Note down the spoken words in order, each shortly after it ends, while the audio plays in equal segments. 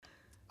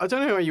I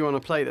don't know how you want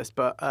to play this,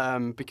 but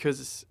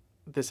because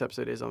this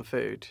episode is on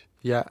food,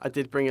 Yeah. I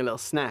did bring a little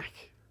snack.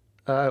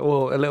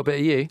 Well, a little bit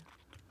of you,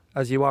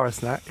 as you are a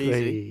snack.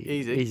 Easy.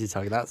 Easy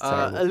target. That's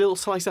terrible. A little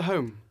slice of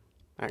home,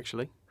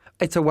 actually.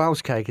 It's a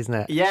Welsh cake, isn't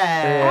it?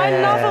 Yeah.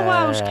 I love a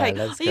Welsh cake.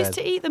 that's I used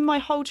good. to eat them my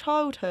whole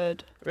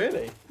childhood.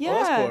 Really? Yeah.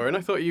 Well, that's boring. I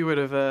thought you would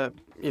have,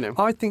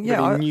 I think,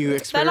 really new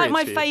experience. They're like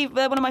my for you. favourite.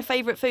 They're one of my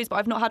favourite foods, but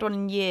I've not had one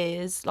in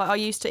years. Like I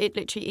used to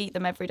literally eat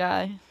them every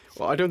day.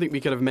 Well, I don't think we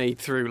could have made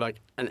through like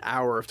an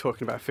hour of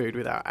talking about food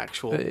without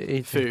actual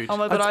food. Oh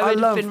my god, I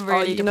would have been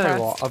really you depressed.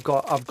 know what?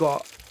 I've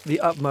got the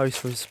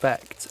utmost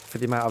respect for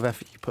the amount of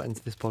effort you put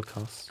into this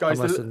podcast. Guys,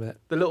 I must admit.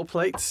 The little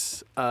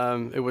plates,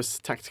 it was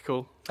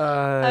tactical. you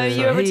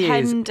were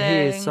pretending. He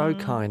is so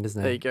kind, isn't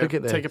he? There you go. Look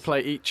at this. Take a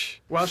plate each.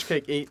 Welsh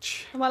cake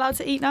each. Am I allowed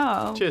to eat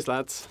now? Cheers,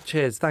 lads.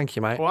 Cheers. Thank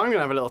you, mate. Well, I'm going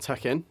to have a little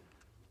tuck in.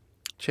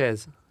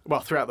 Cheers. Well,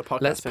 throughout the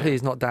podcast. Let's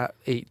please not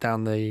eat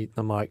down the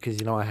mic, because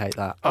you know I hate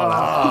that.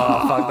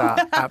 Oh. Fuck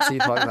that.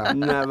 Absolutely fuck that.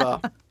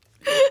 Never.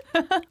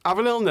 Have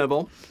a little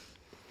nibble.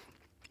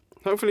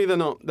 Hopefully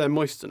they're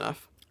moist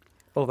enough.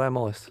 Oh, they're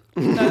moist.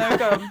 No, they're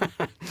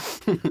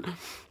good.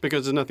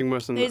 Because there's nothing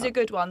worse than These that. are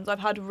good ones. I've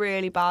had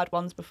really bad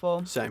ones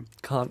before. Same.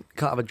 Can't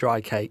have a dry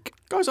cake.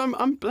 Guys,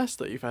 I'm blessed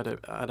that you've had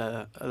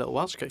a little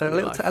Welsh cake. A in your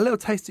little, life. a little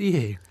taste of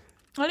you.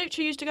 I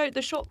literally used to go to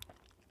the shop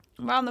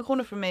around the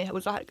corner from me. It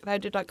was like they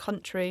did like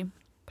country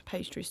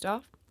pastry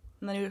stuff,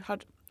 and then you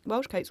had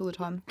Welsh cakes all the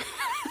time.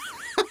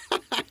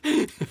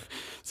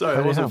 Sorry, it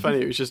Bloody wasn't hell.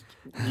 funny. It was just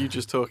you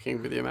just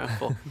talking with your mouth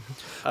full.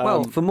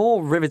 Well, for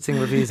more riveting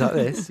reviews like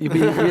this,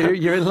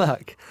 you're in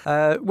luck.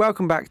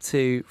 Welcome back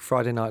to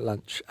Friday Night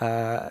Lunch,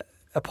 a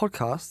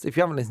podcast. If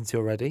you haven't listened to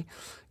already,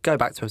 go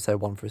back to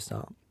episode 1 for a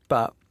start.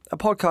 But a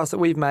podcast that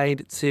we've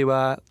made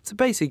to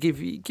basically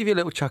give you a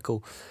little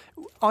chuckle.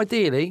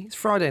 Ideally, it's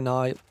Friday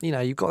night. You know,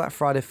 you've got that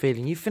Friday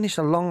feeling. You finished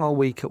a long old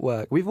week at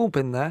work. We've all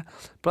been there.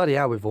 Bloody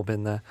hell, we've all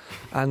been there.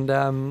 And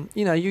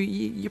you know,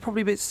 you're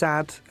probably a bit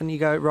sad, and you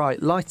go,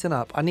 right, lighten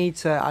up. I need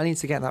to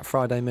get in that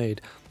Friday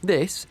mood.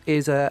 This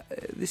is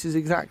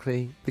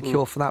exactly the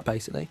cure for that,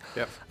 basically.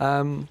 Yep.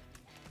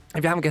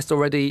 If you haven't guessed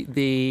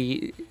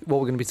already, what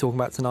we're going to be talking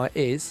about tonight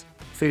is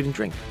food and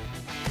drink.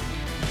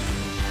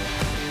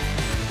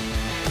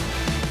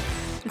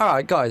 All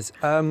right, guys.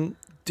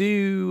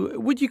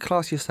 Would you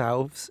class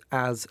yourselves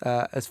as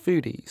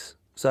foodies?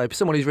 So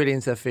someone who's really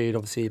into their food,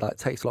 obviously, like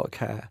takes a lot of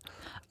care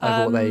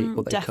over what they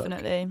cook.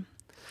 Definitely.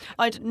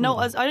 I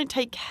don't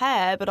take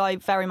care, but I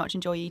very much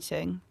enjoy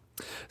eating.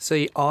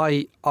 See,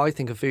 I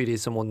think a foodie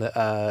is someone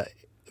that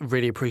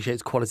really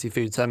appreciates quality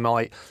food. So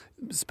might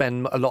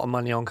spend a lot of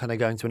money on kind of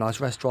going to a nice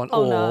restaurant,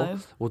 or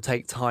will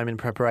take time in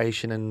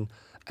preparation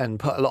and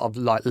put a lot of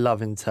like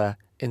love into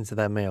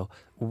their meal.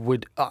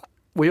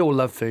 We all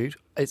love food.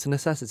 It's a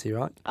necessity,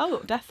 right?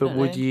 Oh, definitely. But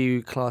would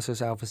you class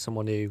yourself as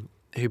someone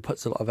who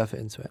puts a lot of effort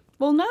into it?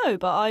 Well, no,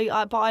 but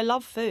I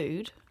love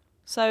food.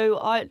 So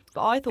I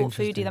thought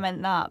Interesting. foodie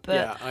meant that, but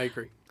yeah, I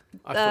agree.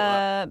 I thought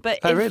that. but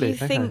Oh, if really? you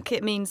Okay. think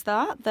it means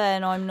that,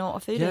 then I'm not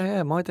a foodie.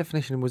 Yeah. My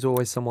definition was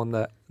always someone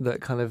that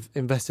kind of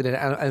invested in it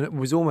and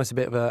was almost a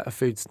bit of a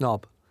food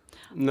snob.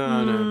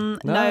 No. No,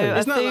 No. a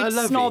Isn't that food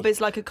lovely? snob is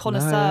like a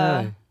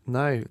connoisseur.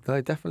 No,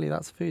 definitely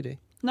that's a foodie.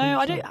 No,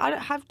 I don't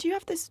have. Do you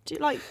have this?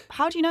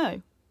 How do you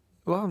know?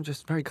 Well, I'm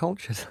just very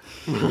cultured.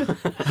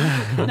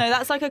 No,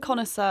 that's like a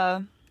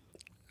connoisseur.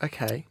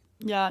 Okay.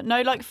 Yeah,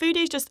 no, like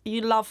foodie is just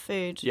you love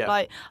food. Yeah.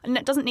 Like, and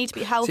it doesn't need to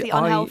be healthy, See,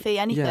 unhealthy,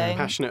 anything. yeah.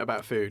 Passionate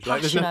about food.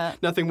 Like, there's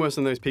Passionate. nothing worse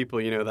than those people,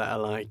 that are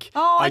like,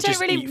 Oh, I don't just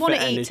really eat wanna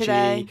for eat energy.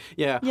 today.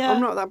 Yeah. Yeah.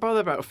 I'm not that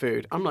bothered about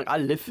food. I'm like, I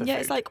live for Yeah,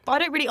 food. it's like I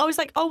don't really. I was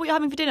like, oh, what are you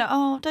having for dinner?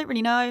 Oh, don't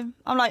really know.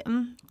 I'm like,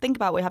 think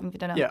about what you're having for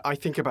dinner. Yeah, I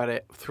think about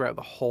it throughout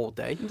the whole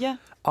day. Yeah.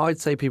 I'd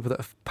say people that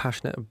are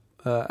passionate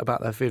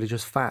about their food are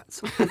just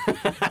fat.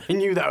 I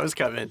knew that was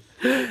coming.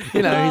 He's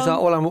like,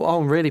 well,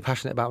 I'm really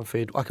passionate about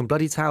food. I can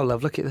bloody tell,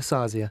 love. Look at the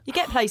size of you. You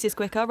get places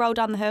quicker. Roll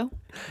down the hill.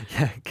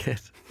 Yeah, good.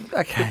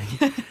 Okay.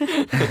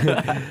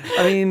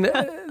 I mean,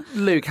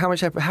 Luke, how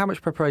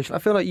much preparation? I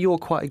feel like you're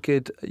quite a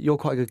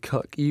good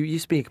cook. You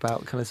speak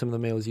about kind of some of the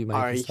meals you make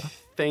and I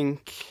stuff.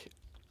 think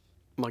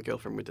my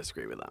girlfriend would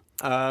disagree with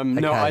that.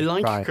 No, Okay, I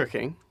like right.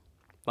 cooking.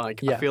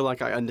 Like, Yeah. I feel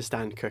like I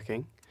understand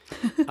cooking.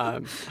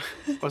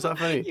 Was that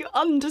funny? You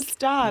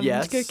understand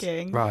Yes.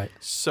 cooking. Right.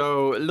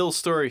 So, a little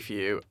story for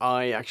you.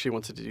 I actually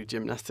wanted to do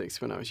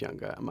gymnastics when I was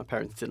younger, and my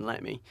parents didn't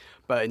let me.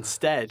 But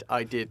instead,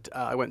 I did.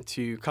 I went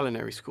to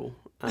culinary school,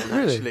 and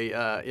Really? actually,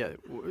 yeah.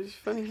 What was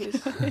funny is,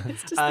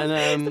 It's just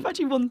and the fact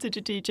you wanted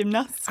to do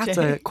gymnastics.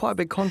 That's quite a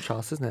big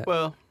contrast, isn't it?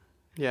 well,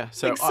 yeah.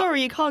 So, Like,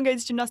 sorry, you can't go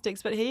to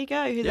gymnastics, but here you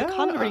go. Here's Yeah, a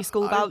culinary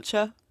school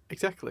voucher.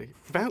 exactly,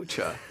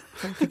 voucher.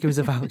 I don't think it was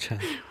a voucher.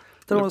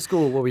 Don't know what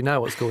school. Well, we know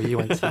what school you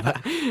went to.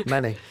 But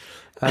many.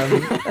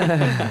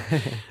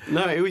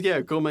 No, it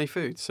was gourmet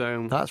food.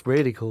 So That's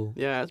really cool.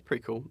 yeah, it's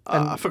pretty cool.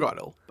 And- I forgot it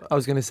all. But, I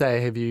was going to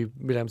say, have you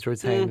been able to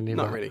retain any of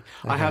not that? really.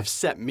 Okay. I have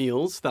set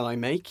meals that I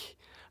make.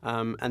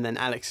 And then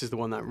Alex is the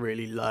one that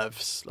really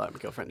loves, like my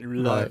girlfriend,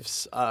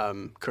 loves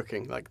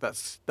cooking. Like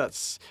that's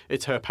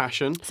it's her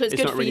passion. So it's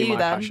good not for really you my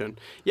then? passion.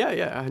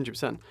 Yeah,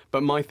 100%.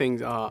 But my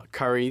things are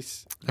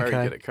curries. Very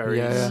Okay. good at curries.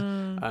 Yeah,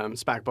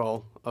 Spag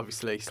bowl,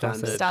 obviously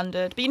Classic.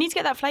 Standard. But you need to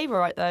get that flavour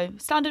right, though.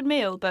 Standard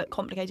meal, but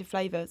complicated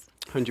flavours.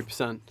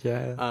 100%.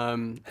 Yeah.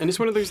 And it's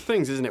one of those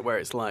things, isn't it, where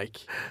it's like,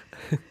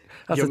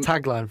 That's you're- a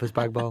tagline for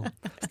Spag Bowl.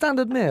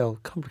 Standard meal,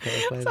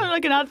 complicated flavour. Sounds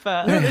like an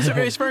advert.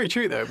 it's very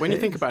true though. When you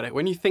think about it,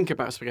 when you think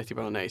about spaghetti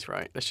bolognese,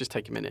 right? Let's just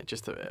take a minute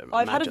just to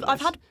I've imagine had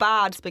this.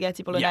 bad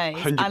spaghetti bolognese,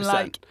 100%, and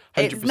like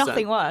it's 100%.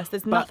 nothing worse.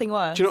 There's But nothing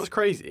worse. Do you know what's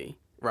crazy?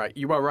 Right,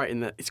 you are right in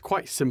that it's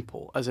quite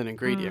simple as an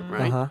ingredient,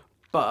 right? Uh-huh.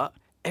 But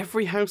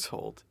every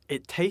household,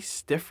 it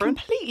tastes different.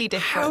 Completely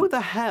different. How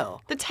the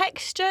hell? The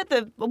texture,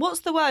 what's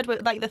the word?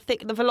 Like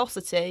the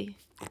velocity.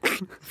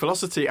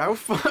 Velocity. How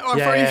far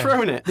Yeah, are you yeah.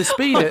 throwing it? The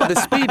speed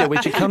at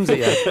which it comes at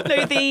you.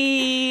 No,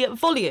 the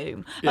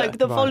volume. Yeah. Like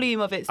the Right. volume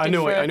of it's I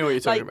different. know what you're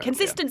talking like about, yeah.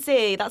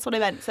 consistency. That's what I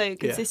meant. So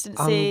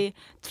consistency,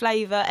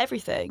 flavour,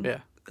 everything. Yeah.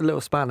 A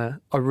little spanner.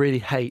 I really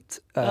hate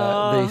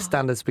the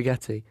standard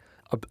spaghetti.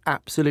 I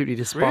absolutely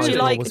despise Do you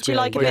normal like? Do you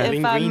like a spaghetti.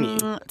 bit Yeah, of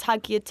linguine.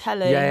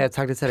 tagliatelle? Yeah,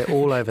 tagliatelle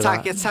all over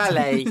that.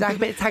 Tagliatelle. A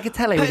bit of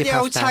tagliatelle with your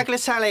pasta.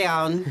 tagliatelle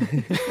on.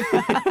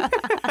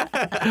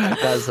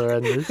 That's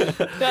horrendous.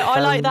 No, I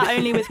like that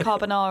only with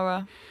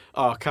carbonara.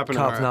 Oh, Carbonara.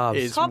 carbonara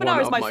is one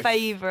Carbonara is of my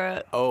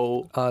favourite.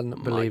 Oh,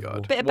 Unbelievable. my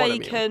God. Bit of What a meal.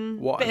 bacon,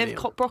 What a bit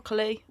meal. of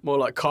broccoli. More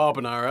like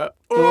carbonara.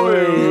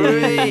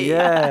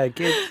 Yeah,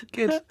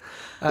 good.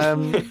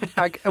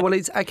 Well,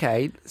 it's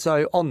okay.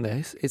 So on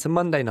this, it's a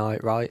Monday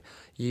night, right?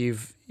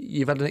 You've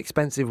had an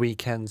expensive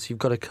weekend, so you've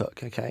got to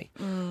cook. Okay,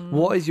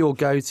 what is your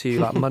go-to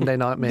like Monday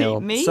night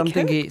meal? Me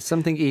something cook?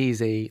 something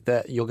easy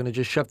that you're going to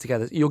just shove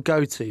together. Your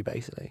go-to,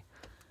 basically.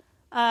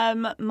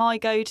 My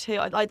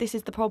go-to. This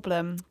is the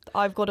problem.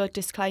 I've got a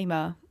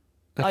disclaimer.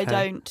 I Okay.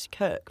 don't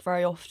cook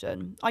very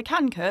often. I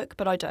can cook,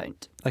 but I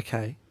don't.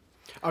 Okay.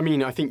 I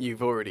mean, I think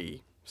you've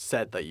already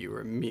said that you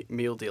were a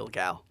meal deal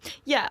gal.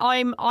 Yeah, I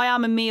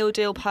am a meal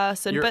deal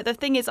person, You're- but the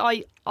thing is,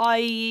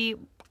 I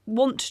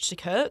want to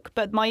cook,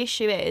 but my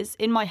issue is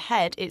in my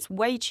head it's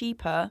way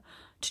cheaper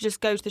to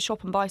just go to the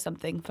shop and buy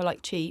something for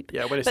like cheap.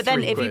 Yeah, when it's but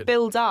then if you £3.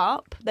 build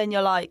up, then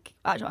you're like,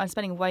 actually, I'm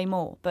spending way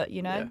more. But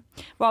you know,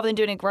 rather than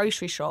doing a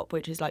grocery shop,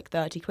 which is like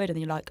 30 quid, and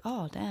then you're like,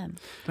 oh damn,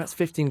 That's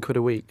 15 quid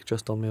a week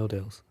just on meal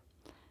deals.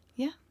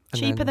 yeah, And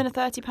cheaper then- than a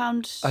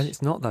 £30. And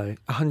it's not though,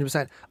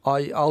 100%.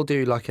 I'll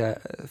do like a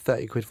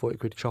 30 quid, 40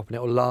 quid shop and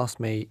it'll last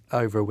me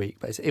over a week,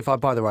 basically, if I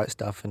buy the right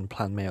stuff and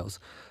plan meals.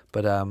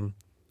 But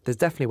there's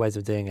definitely ways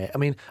of doing it. I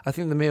mean, I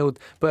think the meal,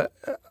 but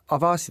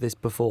I've asked you this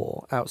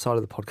before outside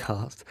of the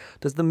podcast.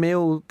 Does the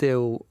meal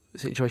deal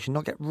situation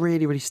not get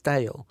really, really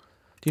stale?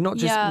 Do you not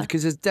just, Yeah.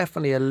 because there's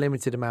definitely a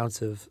limited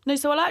amount of, No,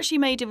 so I actually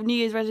made a New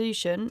Year's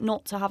resolution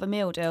not to have a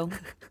meal deal.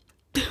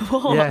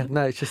 What? yeah,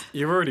 no, it's just,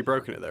 You've already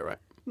broken it though, right?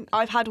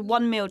 I've had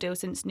one meal deal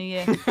since New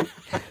Year.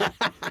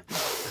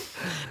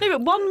 No,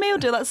 but one meal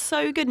deal, that's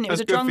so good. And it was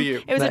That's a good for you.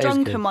 It was That a is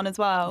drunken good. one as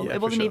well. Yeah, It for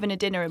wasn't sure. even a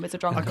dinner, it was a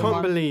drunken I can't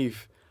one.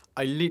 believe,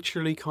 I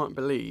literally can't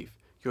believe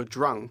you're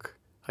drunk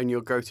and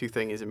your go-to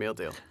thing is a meal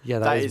deal. yeah,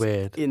 that is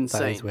weird.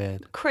 Insane. That is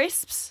weird.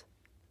 Crisps,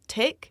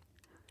 tick,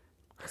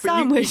 But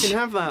sandwich. You can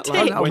have that tick.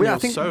 like, when I you're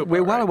think sober.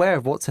 we're well right? aware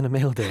of what's in a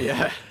meal deal.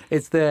 Yeah.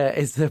 It's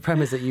the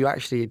premise that you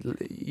actually,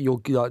 your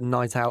like,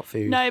 night out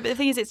food. No, but the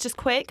thing is, it's just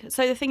quick.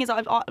 So the thing is,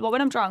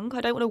 when I'm drunk,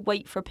 I don't want to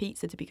wait for a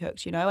pizza to be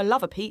cooked. You know, I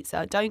love a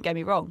pizza. Don't get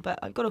me wrong, but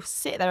I've got to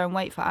sit there and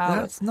wait for hours.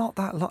 That's not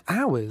that long.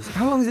 Hours?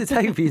 How long does it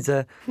take for you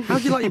to... How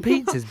do you like your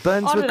pizzas?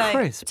 Burnt I to don't a know.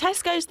 crisp?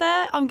 Tesco's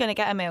there. I'm going to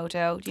get a meal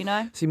deal. Do you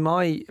know? See,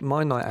 my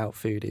night out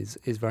food is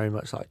very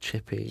much like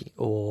chippy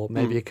or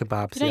maybe a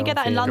kebab. You don't get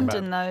that in feeling.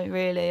 London though,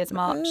 really, as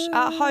much.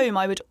 At home,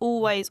 I would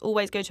always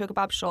go to a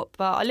kebab shop,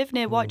 but I live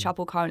near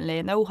Whitechapel currently,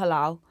 and they're all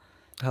halal.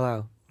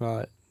 Hello.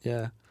 Right.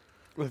 Yeah.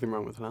 Nothing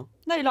wrong with halal.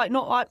 No, like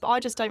not. I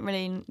just don't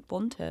really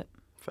want it.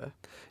 Fair.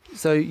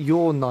 So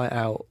your night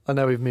out, I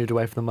know we've moved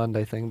away from the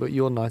Monday thing, but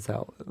your night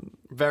out,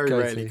 Very Go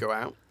rarely to. go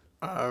out.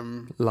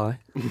 lie.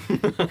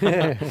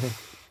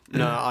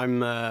 No,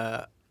 I'm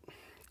a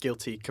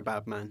guilty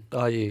kebab man.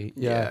 Are you?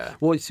 Yeah. Yeah.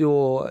 What's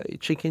your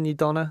chicken, you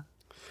doner?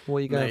 What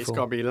are you going Mate, it's for?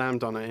 got to be lamb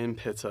doner in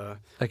pitta,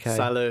 Okay.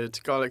 salad,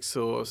 garlic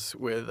sauce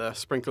with a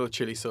sprinkle of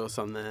chili sauce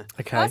on there.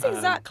 Okay.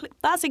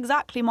 That's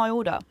exactly my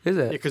order. Is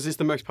Yeah, it? because it's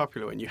the most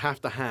popular one. You have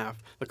to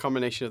have the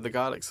combination of the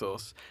garlic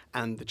sauce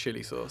and the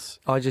chili sauce.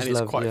 I just and it's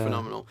love- quite yeah.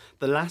 phenomenal.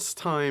 The last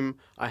time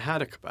I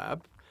had a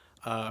kebab,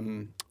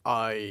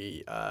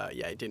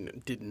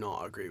 it did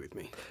not agree with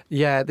me.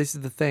 Yeah, this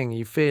is the thing.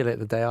 You feel it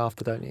the day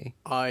after, don't you?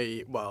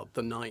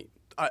 The night.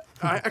 I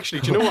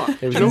actually, do you know what? It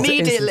Do was you know what?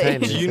 Immediately.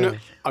 instantaneous, Do you know? yeah.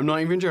 I'm not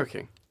even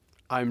joking.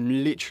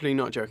 I'm literally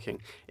not joking.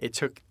 It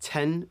took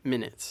 10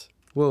 minutes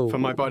Whoa. for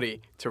my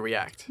body to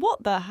react.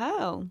 What the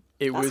hell?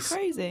 It That's was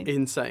crazy.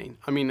 insane.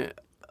 I mean,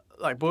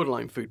 like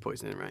borderline food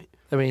poisoning, right?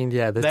 I mean,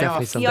 yeah, there's They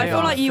definitely are- something. Yeah, I They feel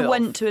are like you filth.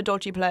 went to a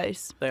dodgy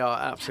place. They are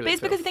But absolutely.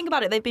 it's because filth. think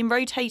about it, they've been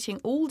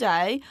rotating all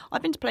day.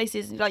 I've been to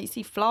places like you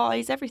see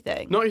flies,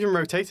 everything. Not even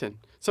rotating.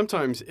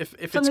 Sometimes if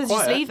Sometimes you it's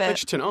just quiet, leave they it.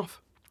 just turn it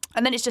off.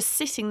 And then it's just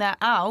sitting there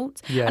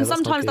out. Yeah, and that's not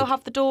sometimes they'll good.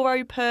 have the door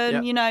open,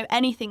 Yeah. you know,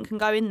 anything can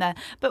go in there.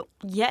 But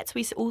yet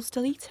we all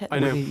still eat it. I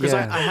know, because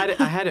Yeah.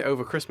 I had it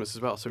over Christmas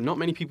as well, so not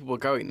many people were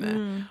going there.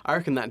 Mm. I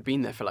reckon that'd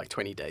been there for like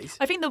 20 days.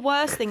 I think the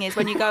worst thing is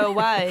when you go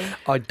away.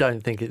 I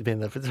don't think it's been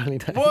there for 20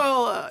 days.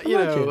 Well, you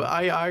know,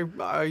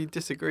 Imagine. I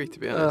disagree, to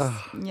be honest.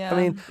 Yeah. I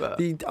mean,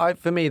 But-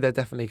 for me, they're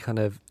definitely kind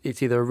of,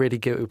 it's either a really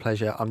guilty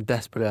pleasure, I'm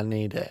desperate, I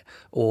need it,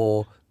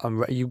 or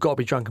you've got to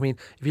be drunk. I mean,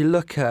 if you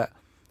look at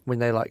when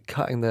they're like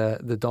cutting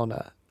the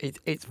doner,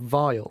 it's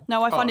vile.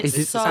 no, I find Oh, it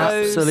It's so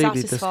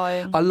absolutely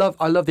satisfying. I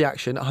love the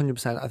action,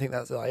 100%. I think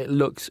that's it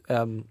looks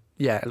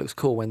it looks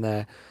cool when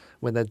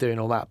they're doing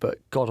all that. But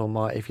God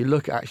Almighty, if you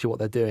look at actually what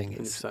they're doing,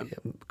 it's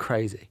 100%.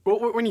 crazy. Well,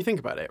 when you think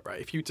about it, right,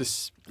 if you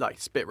just like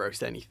spit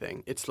roast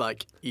anything, it's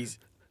like easy.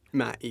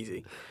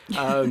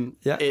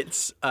 Yeah.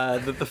 It's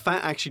the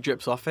fat actually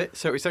drips off it,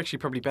 so it's actually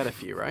probably better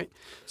for you, right?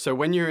 So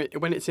when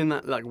it's in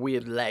that like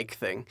weird leg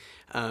thing,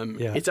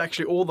 it's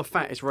actually all the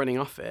fat is running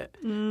off it.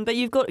 But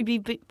you've got to be.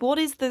 What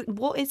is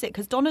it?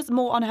 Because doner's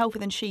more unhealthy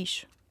than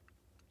sheesh.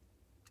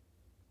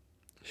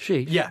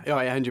 Sheesh. Yeah,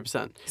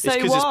 100%. It's So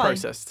because it's why?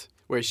 processed,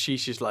 whereas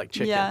sheesh is like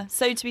chicken. Yeah.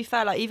 So to be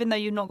fair, like even though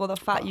you've not got the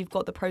fat, you've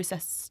got the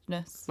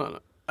processedness. No.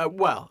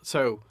 Well,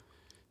 so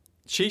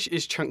sheesh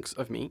is chunks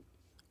of meat,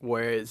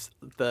 whereas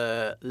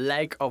the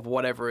leg of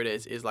whatever it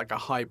is like a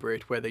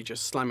hybrid where they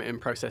just slam it and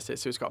process it,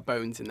 so it's got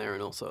bones in there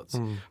and all sorts.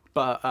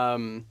 But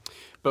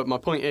my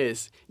point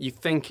is, you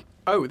think,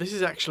 oh, this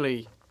is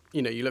actually,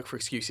 you know, you look for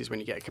excuses when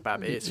you get a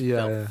kebab. It's Yeah,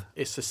 filth. yeah.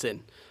 It's a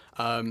sin.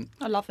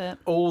 I love it.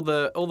 All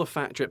the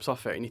fat drips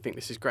off it, and you think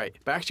this is great.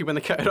 But actually, when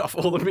they cut it off,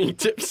 all the meat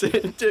dips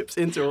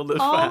into all the Oh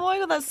fat. my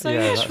god, that's so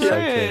Yeah, that's true.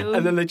 so cool.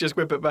 And then they just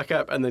whip it back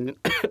up, and then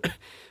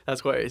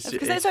that's what it is.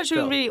 Because it's actually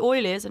filth. really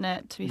oily, isn't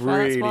it? To be fair,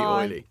 really that's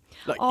why. oily.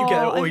 Like you get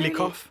an Oh, I oily really-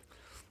 cough.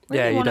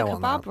 Really Yeah, you want don't a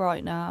want kebab that.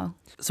 right now.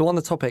 So on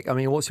the topic, I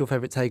mean, what's your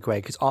favourite takeaway?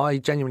 Because I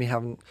genuinely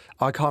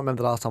I can't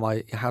remember the last time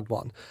I had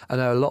one. I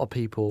know a lot of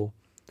people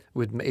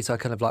it's a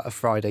kind of like a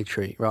Friday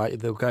treat, right?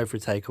 They'll go for a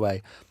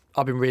takeaway.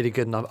 I've been really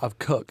good and I've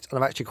cooked and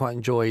I've actually quite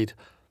enjoyed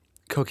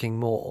cooking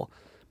more.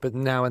 But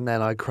now and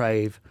then I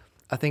crave,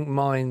 I think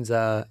mine's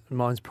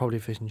probably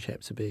fish and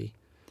chips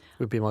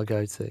would be my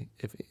go-to.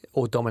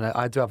 Or Domino.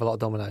 I do have a lot of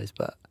Dominoes,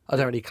 but I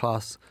don't really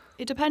class.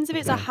 It depends if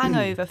it's a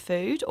hangover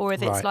food or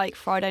if it's Right. like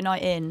Friday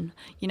night in,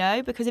 you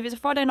know? Because if it's a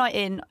Friday night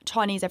in,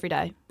 Chinese every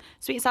day.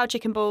 Sweet and sour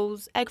chicken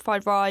balls, egg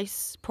fried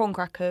rice, prawn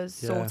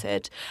crackers, Yeah.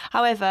 sorted.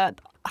 However,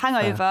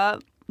 hangover,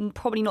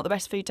 probably not the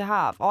best food to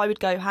have. I would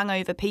go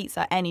hangover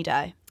pizza any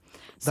day.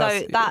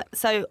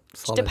 So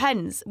Solid.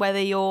 depends whether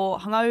you're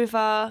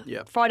hungover,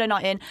 Yeah. Friday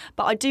night in.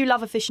 But I do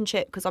love a fish and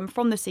chip because I'm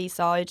from the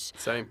seaside.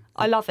 Same.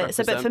 I love it.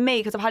 So, but Represent. for me,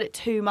 because I've had it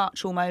too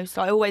much almost,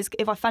 I always,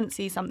 if I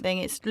fancy something,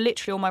 it's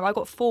literally on my. I've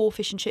got 4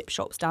 fish and chip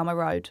shops down my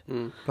road.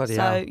 Bloody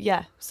So hell.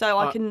 yeah, so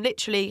I can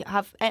literally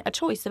have a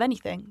choice of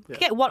anything.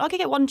 Yeah. I could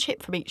get one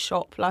chip from each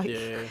shop. Like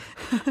Yeah.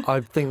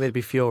 I think they'd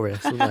be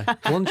furious, wouldn't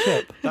they? One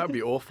chip. That would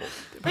be awful.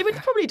 they would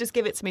probably just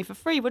give it to me for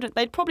free, wouldn't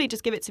they? They'd probably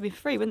just give it to me for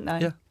free, wouldn't they?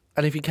 Yeah.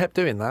 And if you kept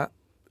doing that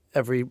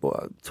every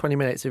 20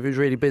 minutes, if it was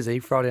really busy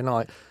Friday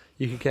night,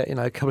 you could get,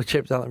 a couple of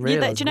chips out and Yeah,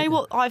 realise. do you know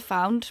what I've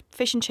found?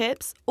 Fish and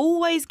chips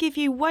always give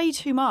you way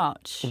too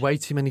much. Way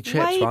too many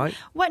chips, Way- right?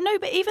 Well, no,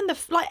 but even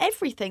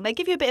everything, they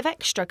give you a bit of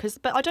extra.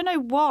 But I don't know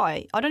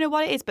why. I don't know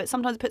what it is, but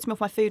sometimes it puts me off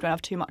my food when I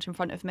have too much in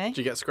front of me.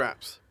 Do you get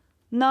scraps?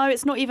 No,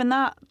 it's not even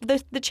that.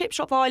 The chip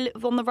shop that I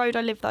live on the road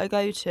I live that I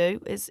go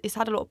to is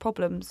had a lot of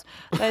problems.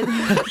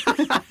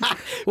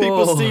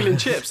 People Whoa. stealing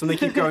chips, and they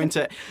keep going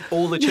to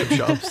all the chip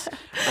shops.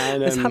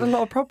 And, It's had a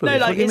lot of problems. No,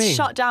 What like do you it's mean?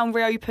 shut down,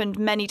 reopened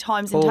many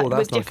times Oh, that's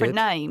with not different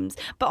good. names.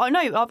 But I know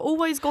I've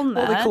always gone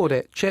there. What they called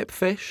it? Chip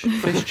fish?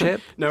 Fish chip?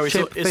 No, it's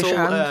chip, it's fish all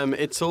and?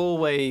 it's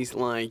always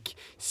like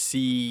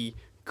sea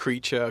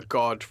creature,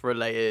 god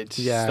related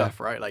Yeah. stuff,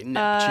 right? Like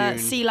Neptune,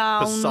 Sea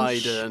Lounge.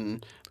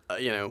 Poseidon,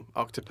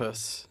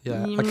 octopus.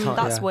 Yeah, I can't.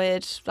 That's yeah.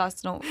 weird.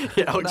 That's not.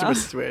 Yeah,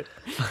 octopus is weird.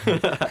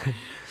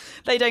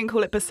 They don't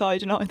call it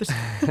Poseidon either.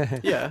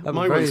 Yeah, I'm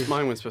mine very-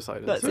 was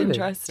Poseidon. That's so- Really?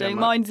 interesting. Yeah,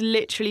 Mine's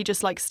literally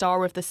just like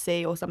Star of the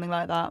Sea or something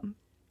like that.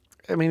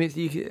 I mean,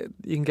 you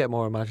can get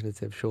more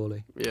imaginative,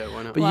 surely. Yeah,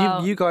 why not? But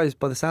Well- you guys,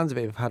 by the sounds of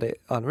it, have had it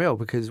unreal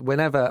because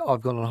whenever I've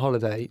gone on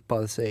holiday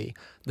by the sea,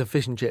 the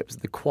fish and chips,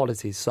 the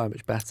quality is so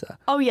much better.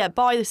 Oh yeah,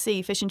 by the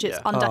sea, fish and chips.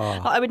 Yeah.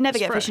 Like, I would never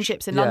It's get fish and fresh.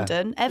 chips in Yeah.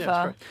 London Yeah, it's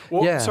ever.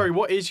 great. Yeah. Sorry,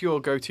 what is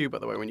your go-to, by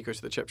the way, when you go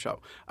to the chip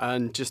shop?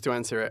 And just to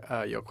answer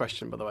your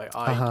question, by the way,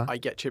 I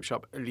get chip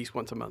shop at least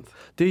once a month.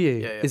 Do you?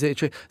 Yeah, yeah. Is it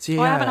true? So,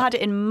 yeah, I haven't had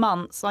it in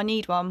months. I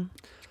need one.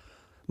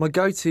 my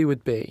go-to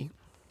would be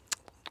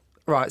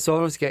right. So I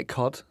always get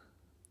cod.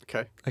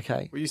 Okay.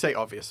 Okay, Well, you say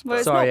obvious. Well,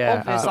 it's Sorry, not yeah,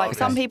 obvious. Like okay.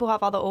 some people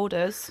have other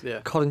orders. Yeah.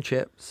 cod and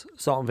chips,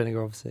 salt and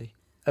vinegar, obviously.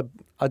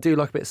 I do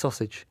like a bit of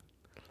sausage.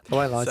 I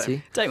won't lie to Same.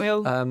 you. Don't we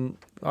all? All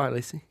right,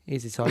 Lucy,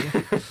 easy target.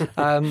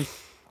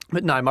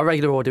 But no, my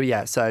regular order,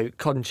 yeah. So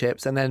cod and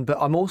chips, and then, but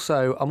I'm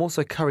also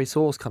curry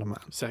sauce kind of man.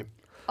 Same.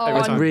 Oh,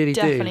 every I'm time. Really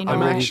do. definitely I I'm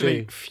not. really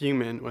actually do.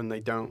 fuming when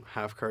they don't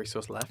have curry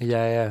sauce left.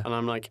 Yeah, yeah. And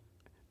I'm like,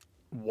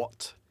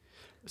 what?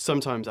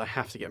 Sometimes I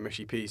have to get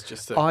mushy peas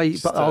just to.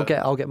 I'll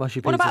get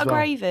mushy peas What about as a well.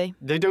 gravy?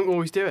 They don't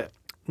always do it.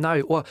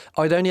 No, well,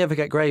 I'd only ever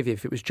get gravy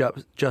if it was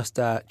just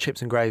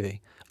chips and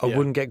gravy. I Yeah.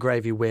 wount get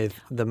gravy with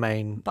the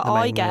main. But the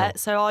main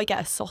I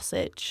get a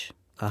sausage.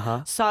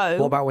 Uh-huh. So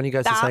What about when you go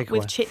to that takeaway?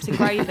 with chips and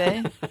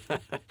gravy.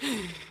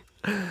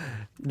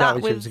 That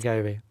with with- chips and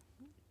gravy.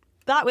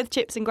 That with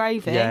chips and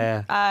gravy.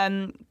 Yeah.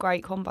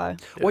 Great combo.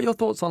 What are your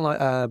thoughts on like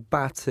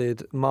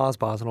battered Mars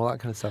bars and all that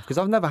kind of stuff? Because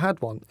I've never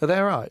had one. Are they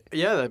all right?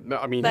 Yeah,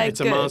 I mean, They're it's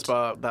a Mars good.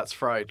 bar that's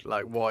fried.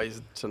 Like, what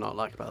is to not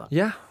like about that?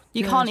 Yeah.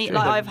 You Yeah, can't that's eat true.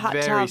 like They're I've had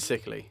very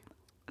sickly.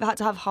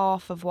 to have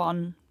half of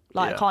one.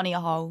 Like Yeah. I can't eat a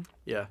whole.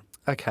 Yeah,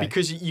 Okay.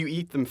 because you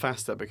eat them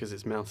faster because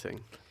it's melting.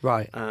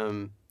 Right.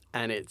 And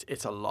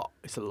it's a lot.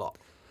 It's a lot.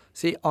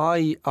 See,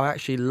 I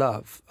actually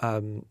love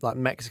like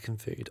Mexican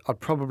food.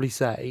 I'd probably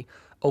say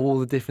all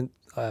the different.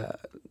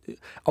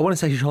 I want to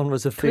say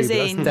genres of food, but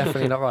Cuisine. that's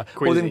definitely not right.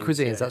 All the Cuisines,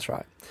 cuisines, yeah. that's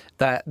right.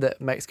 That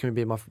Mexican would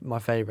be my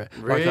favourite.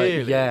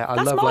 Really? Yeah, I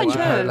That's love like mine too.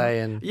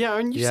 Chipotle and Yeah,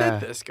 and you yeah,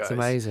 said this, guys. It's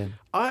amazing.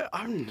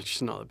 I'm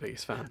just not the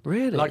biggest fan.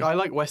 Really? Like, I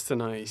like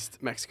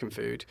westernized Mexican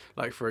food.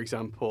 Like, for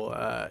example,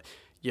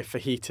 your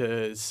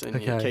fajitas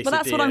and your Okay. quesadillas. But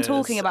that's what I'm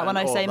talking about when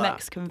and I all say that.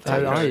 Mexican food.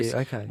 Oh, are you?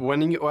 Tacos.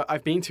 Okay. Well,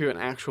 I've been to an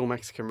actual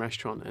Mexican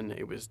restaurant and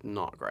it was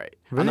not great.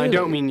 And I Really?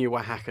 don't mean your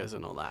Oaxacas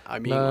and all that. I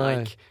mean No.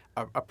 like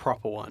a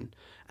proper one,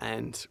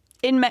 and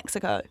In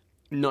Mexico.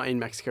 not in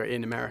Mexico,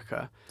 in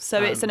America.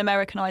 So it's an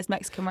Americanized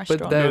Mexican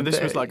restaurant. they're- No, this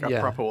was like a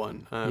yeah. proper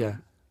one. Yeah.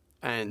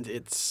 And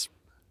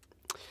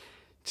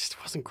just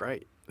wasn't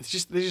great. They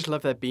just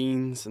love their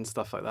beans and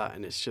stuff like that,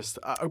 and it's just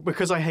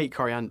because I hate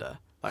coriander.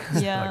 Like,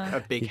 it's Yeah. like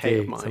a big You hate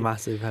do. of It's a mine.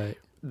 massive hate.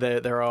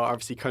 There are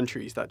obviously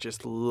countries that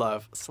just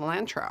love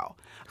cilantro,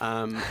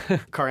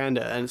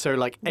 coriander, and so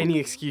like any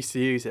excuse to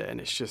use it, and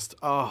it's just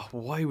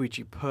why would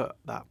you put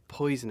that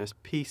poisonous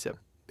piece of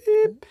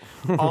beep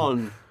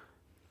on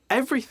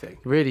everything?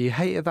 Really, you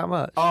hate it that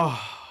much?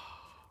 Oh,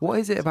 What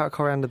is it about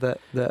coriander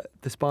that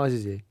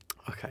despises you?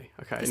 okay.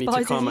 I need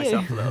to calm Despises you.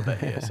 myself a little bit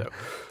here. So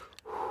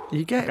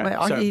You get, Okay,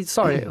 mate.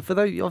 so- Sorry, for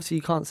those obviously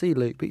you can't see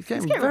Luke, but he's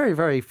getting very,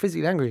 very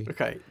physically angry.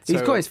 okay, He's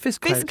so- got his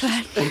fist Fist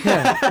clenched. clenched.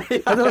 Yeah.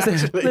 I was like,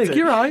 Actually Luke, did.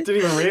 you're right.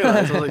 Didn't even realise.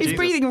 I was like, He's Jesus.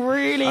 breathing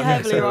really Okay,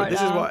 heavily so right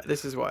now.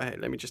 this is what I hate.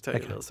 Let me just tell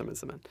you Okay. a little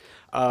something.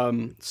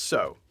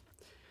 So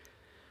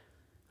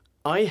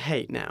I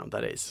hate now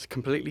that it's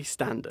completely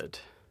standard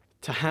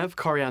to have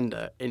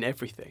coriander in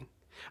everything,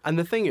 and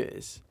the thing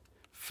is,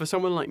 for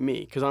someone like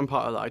me, because I'm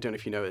part of that, I don't know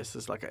if you know this,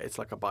 it's like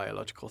a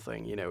biological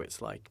thing. You know,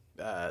 it's like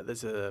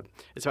it's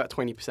about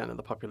 20% of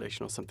the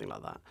population or something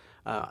like that.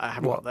 I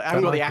haven't What? got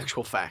the Like it?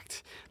 actual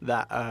fact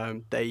that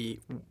they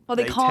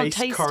They can't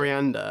taste it.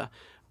 coriander.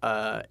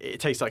 It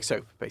tastes like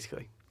soap,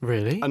 basically.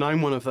 Really? And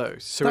I'm one of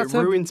those. So That's it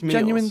a ruins meals.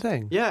 genuine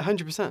thing? Yeah,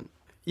 100%.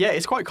 Yeah,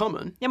 it's quite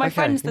common. Yeah, my Okay,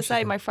 friend's the interesting.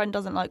 same. My friend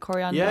doesn't like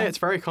coriander. Yeah, it's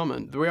very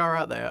common. We are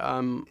out there.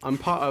 I'm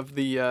part of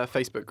the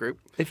Facebook group.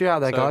 If you're out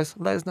there, So- guys,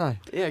 let us know.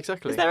 Yeah,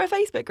 exactly. Is there a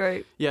Facebook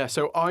group? Yeah,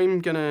 so I'm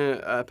going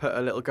to put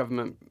a little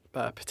government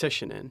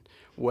petition in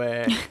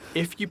where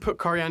if you put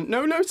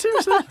coriander... No,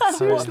 seriously.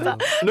 Seriously.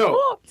 What? No,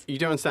 What? you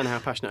don't understand how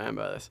passionate I am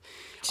about this.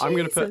 I'm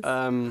going to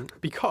put...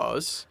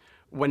 because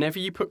whenever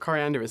you put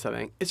coriander in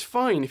something, it's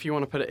fine if you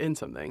want to put it in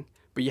something,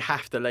 but you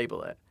have to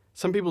label it.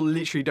 Some people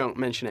literally don't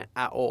mention it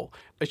at all.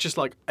 It's just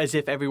like as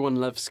if everyone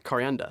loves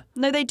coriander.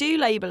 No, they do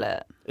label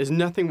it. There's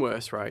nothing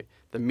worse, right,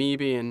 than me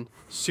being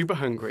super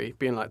hungry,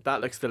 being like,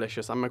 that looks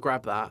delicious, I'm going to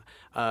grab that.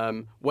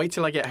 Wait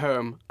till I get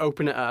home,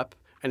 open it up,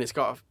 and it's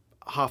got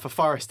half a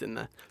forest in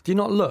there. Do you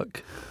not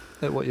look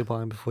at what you're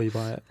buying before you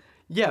buy it?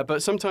 Yeah,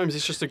 but sometimes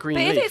it's just a green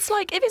But leaf. if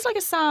it's like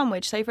a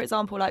sandwich, say for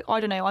example, like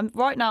I don't know,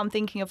 I'm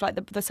thinking of like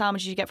the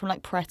sandwiches you get from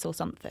like Pret or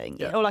something,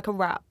 Yeah. or like a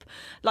wrap.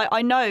 Like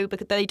I know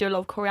because they do a lot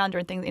of coriander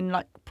and things in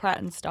like Pret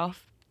and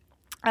stuff.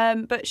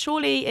 But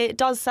surely it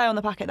does say on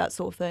the packet that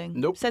sort of thing.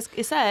 Nope.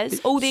 It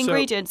says all the So-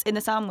 ingredients in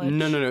the sandwich.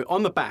 No,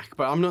 on the back,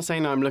 but I'm not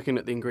saying I'm looking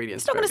at the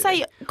ingredients. It's not for going to say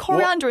everything.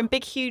 coriander in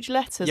big huge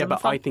letters. Yeah, on the but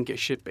I front. think it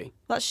should be.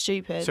 That's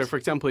stupid. So, for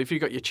example, if you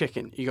got your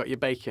chicken, you got your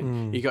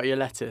bacon, you got your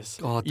lettuce,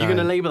 Oh, you're going to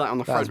don't. label that on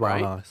the That's front, well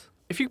right? nice.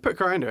 If you put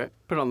coriander in it,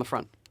 put it on the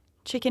front.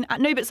 Chicken.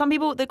 No, but some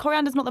people the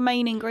coriander's not the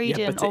main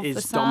ingredient but it of is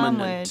the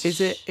sandwich. dominant.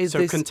 Is So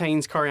this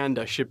contains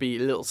coriander should be a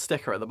little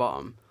sticker at the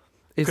bottom.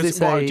 is Because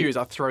this what a I do is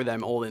I throw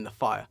them all in the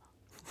fire.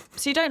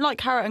 So you don't like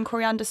carrot and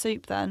coriander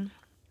soup then?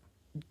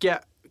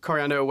 Get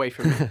coriander away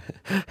from me.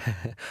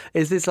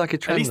 is this like a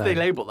At trend? least they though?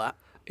 label that.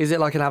 Is it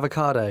like an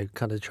avocado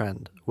kind of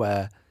trend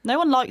where No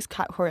one likes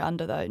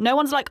coriander though. No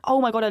one's like,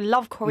 oh my god, I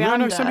love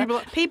coriander. some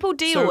people- People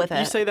deal So with it.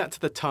 you say that to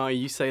the Thai,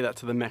 you say that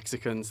to the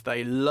Mexicans.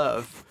 They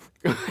love.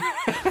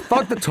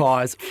 fuck the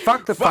Thais,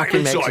 fuck the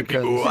fucking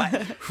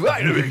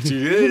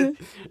Mexicans?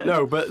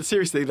 No, but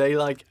seriously, they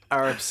like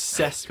are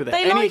obsessed with it.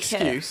 They Any like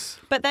excuse.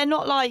 it, but they're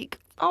not like,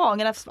 oh, I'm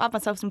gonna have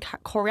myself some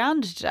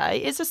coriander today.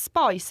 It's a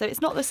spice, so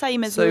it's not the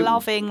same as So-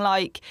 loving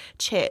like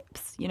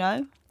chips, you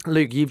know.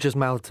 Luke, you've just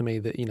mouthed to me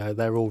that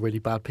they're all really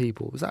bad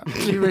people. Is that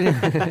you really?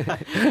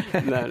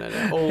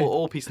 No.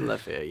 All peace and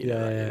love here. You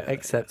know, yeah, that,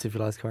 except if you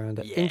like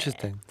coriander. Yeah.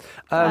 Interesting.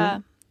 Uh,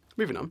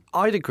 Moving on.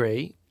 I'd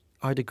agree.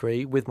 I'd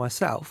agree with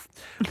myself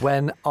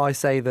when I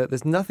say that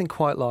there's nothing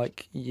quite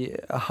like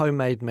a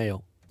homemade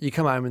meal. You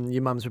come home and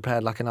your mum's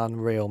prepared like an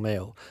unreal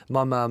meal.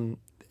 My mum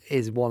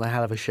is one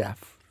hell of a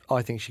chef.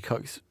 I think she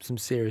cooks some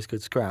serious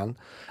good scran,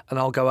 and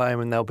I'll go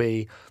home and there'll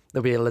be a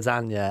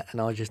lasagna,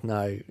 and I just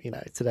know,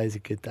 today's a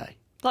good day.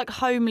 Like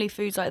homely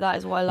foods like that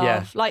is what I love.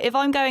 Yeah. Like if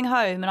I'm going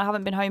home and I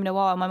haven't been home in a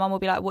while, my mum will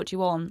be like, "What do you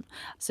want?"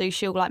 So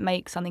she'll like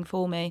make something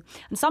for me.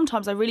 And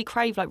sometimes I really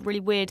crave like really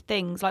weird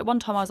things. Like one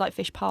time I was like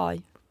fish pie.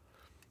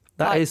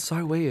 That Like, is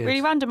so weird.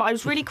 Really random. I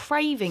was really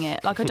craving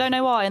it. Like I don't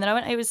know why. And then I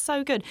went. It was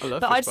so good. I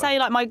love But fish I'd pie. say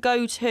like my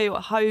go-to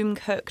home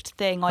cooked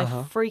thing. I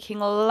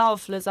freaking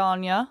love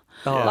lasagna.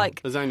 Oh. Yeah,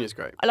 Like lasagna's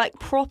great. like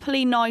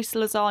properly nice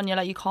lasagna.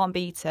 Like you can't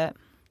beat it.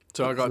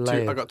 So I got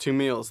layered. two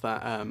meals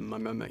that my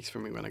mum makes for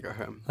me when I go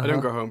home. I don't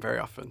go home very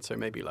often, so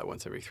maybe like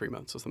once every 3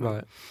 months or something.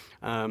 Right.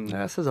 Yeah, Well,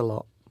 that says a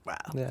lot. well,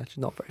 Yeah, she's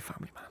not very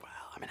family man.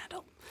 I'm an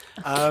adult.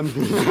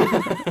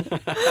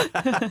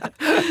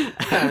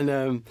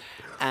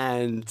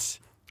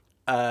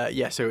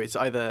 So it's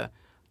either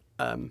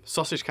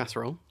sausage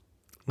casserole.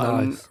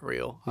 Nice.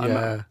 Unreal. I'm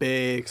Yeah. a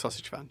big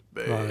sausage fan.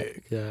 Big.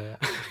 Right. Yeah.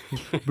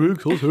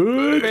 Big sausage.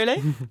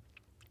 Really?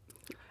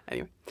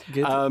 Anyway.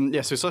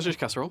 Good. So sausage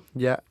casserole,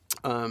 Yeah.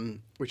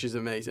 which is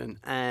amazing.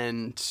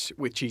 And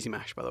with cheesy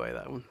mash, by the way,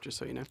 that one, just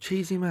so you know.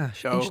 Cheesy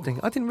mash. Oh. Interesting.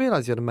 I didn't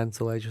realise you had a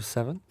mental age of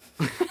 7.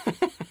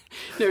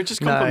 No, it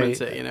just complements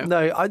it, you know.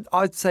 No,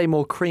 I'd say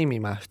more creamy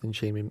mash than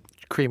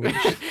creamy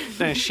mash.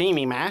 No,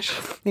 sheamy mash.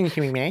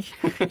 Creamy mash.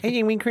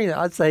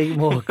 I'd say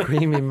more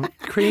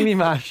creamy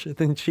mash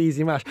than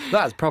cheesy mash.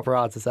 That's proper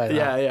hard to say.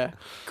 That. Yeah.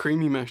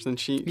 Creamy mash than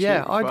cheese.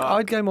 Yeah,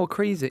 I'd go more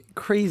crazy.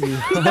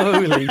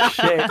 Holy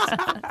shit!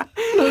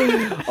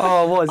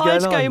 Oh, what is going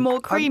I'd on? go more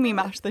creamy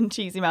mash than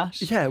cheesy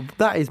mash. Yeah,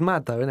 that is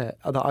mad though, isn't it?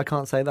 That I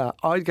can't say that.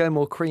 I'd go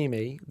more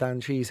creamy than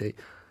cheesy.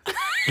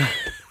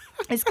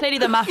 It's clearly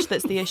the mash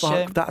that's the issue.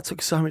 Fuck, that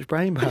took so much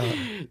brain power.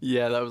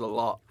 Yeah, that was a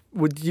lot.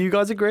 Would you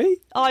guys agree?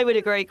 I would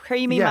agree.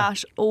 Creamy Yeah.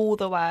 mash all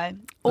the way,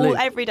 Luke.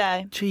 every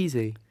day.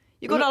 Cheesy.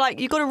 You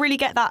gotta really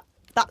get that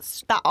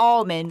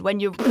arm in when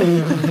you.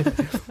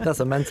 That's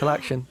a mental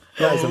action.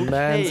 That is a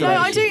mental No,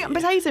 I action. do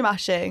potato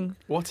mashing.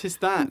 What is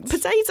that?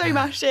 Potato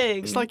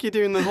mashing. It's like you're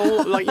doing the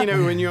whole, like, you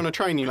know, when you're on a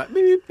train, you're like,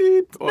 beep,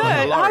 beep, or No, on a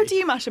how lorry. do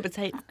you mash a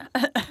potato?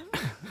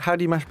 How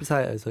do you mash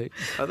potatoes? Luke?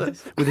 Like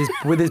this.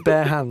 With his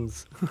bare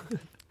hands.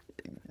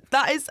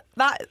 That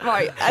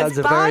right. That's As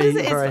a bad very, as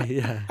it is, very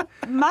yeah.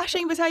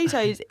 mashing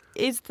potatoes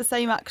is the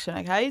same action.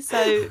 Okay,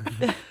 so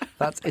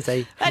It's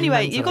a.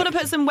 anyway, mental you've got to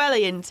put action. some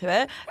welly into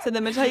it. So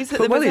the potatoes.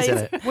 Put wellies in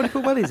it. What do you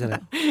put wellies in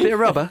it? Bit of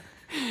rubber.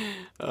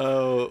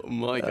 Oh,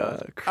 my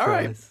God. All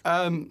right.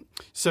 Christ.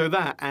 So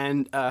that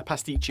and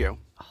pasticcio.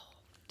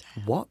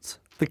 What?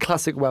 The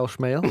classic Welsh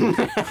meal.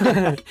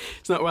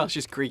 It's not Welsh,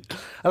 it's Greek.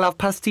 I'll have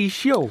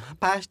pasticcio.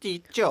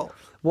 Pasticcio.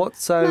 What?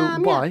 So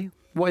why?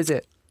 What is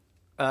it?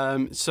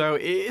 So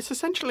it's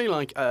essentially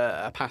like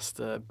a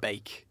pasta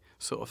bake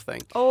sort of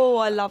thing. Oh,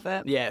 I love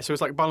it. Yeah, so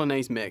it's like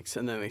bolognese mix,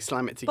 and then they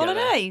slam it together.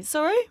 Bolognese.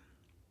 Sorry.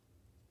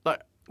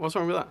 Like, what's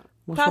wrong with that?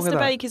 What's wrong Pasta with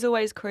that? bake is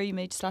always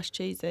creamy /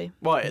 cheesy.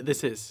 Well,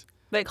 this is.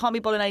 But it can't be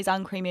bolognese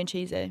and creamy and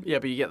cheesy. Yeah,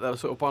 but you get that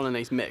sort of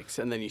bolognese mix,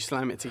 and then you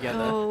slam it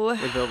together Oh.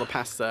 with all the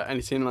pasta, and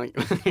it's in like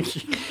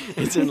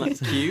it's in like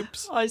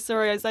cubes. Oh,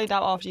 sorry, I zoned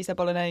out after you said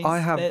bolognese. I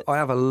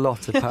have a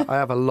lot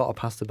of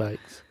pasta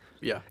bakes.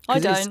 Yeah. I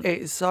 'Cause don't.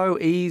 It's so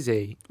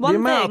easy. One the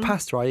amount thing- of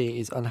pasta I eat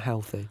is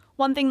unhealthy.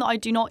 One thing that I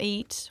do not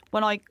eat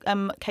when I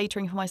am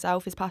catering for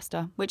myself is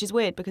pasta, which is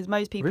weird because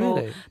most people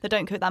Really? that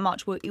don't cook that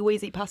much will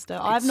always eat pasta.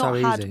 I have It's not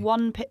so had easy.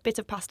 one bit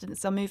of pasta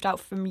since I moved out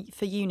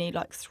for uni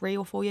like 3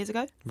 or 4 years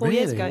ago. 4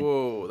 years Really? ago.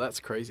 Whoa, that's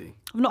crazy.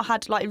 I've not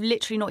had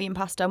literally not eaten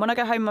pasta. And when I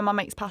go home, my mum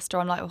makes pasta.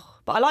 I'm like, oh.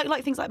 But I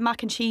like things like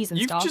mac and cheese and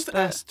You've stuff. just but-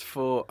 asked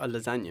for a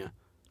lasagna.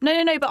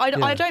 No. But I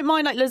Yeah. don't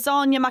mind like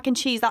lasagna, mac and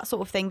cheese, that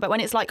sort of thing. But when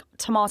it's like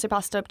tomato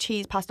pasta,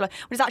 cheese pasta, like,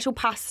 when it's actual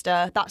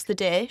pasta, that's the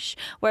dish.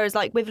 Whereas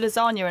like with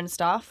lasagna and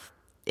stuff,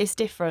 it's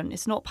different.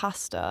 It's not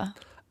pasta.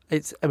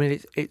 It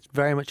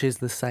very much is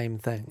the same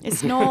thing.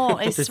 It's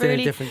not. It's just really in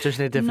a different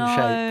shape.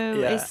 No,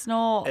 Yeah, it's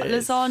not. it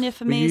is. Lasagna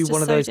for Were me you is just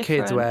one of so those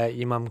different. kids where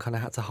your mum kind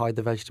of had to hide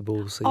the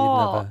vegetables so you'd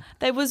Oh, never?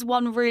 there was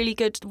one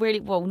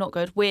not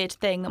good, weird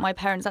thing that my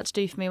parents had to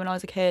do for me when I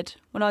was a kid.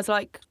 When I was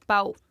like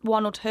about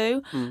 1 or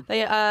 2,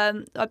 they I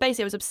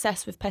basically was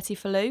obsessed with petit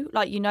falou,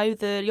 like the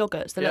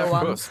yogurts, the Yeah, little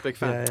of ones. course, big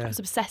fan. Yeah, I yeah. was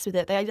obsessed with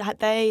it.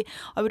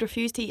 I would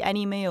refuse to eat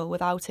any meal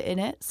without it in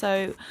it.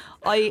 So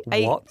I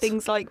ate What?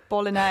 things like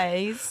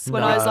bolognese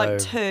when I was No. like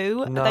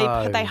 2.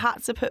 No. They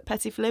had to put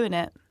petit falou in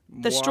it,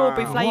 the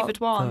strawberry Wow. flavoured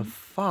What one. the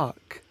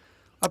fuck?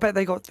 I bet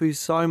they got through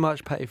so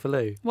much petit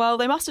falou. Well,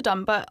 they must have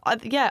done, but I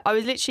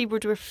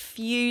would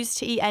refuse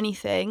to eat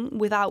anything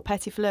without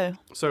petit falou.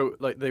 So,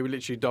 like, they would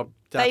literally dab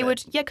They it.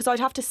 would, because I'd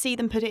have to see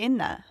them put it in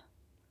there.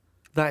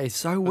 That is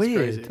so That's weird.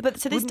 crazy. But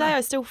to this Wouldn't day, that-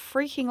 I still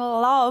freaking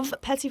love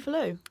petit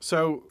falou.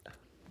 So,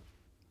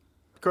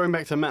 going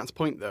back to Matt's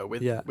point though,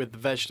 with Yeah. with the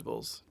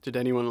vegetables, did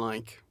anyone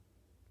like?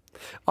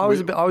 I was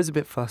a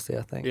bit fussy.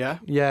 I think. Yeah?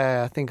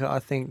 Yeah, I think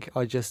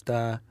I just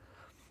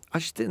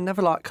didn't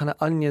never like kind of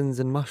onions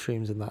and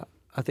mushrooms and that.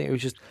 I think it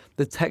was just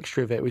the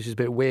texture of it was just a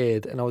bit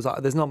weird, and I was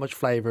like, "There's not much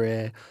flavour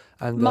here."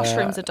 And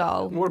Mushrooms are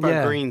dull. What about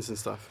Yeah. greens and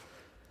stuff?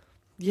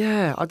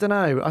 Yeah, I don't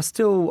know. I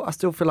still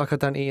feel like I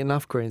don't eat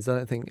enough greens. I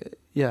don't think.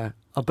 Yeah,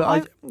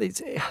 but the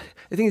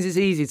thing is, it's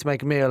easy to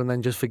make a meal and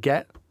then just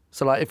forget.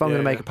 So like, if I'm Yeah,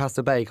 going to make yeah. a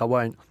pasta bake, I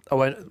won't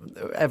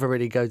ever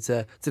really go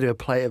to do a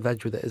plate of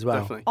veg with it as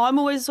well. Definitely. I'm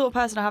always the sort of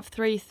person I have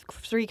three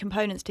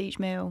components to each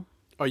meal.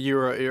 Oh,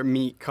 you're a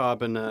meat,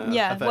 carb, and a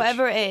Yeah, veg.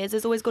 whatever it is,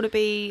 there's always got to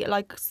be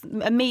like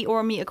a meat or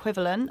a meat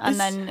equivalent, and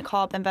then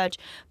carb, then veg.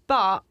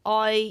 But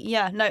I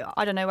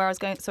don't know where I was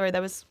going. Sorry,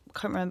 can't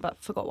remember,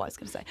 forgot what I was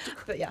going to say.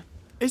 But yeah.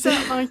 Is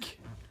that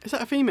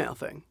a female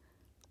thing?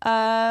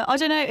 I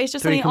don't know. It's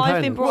just Three something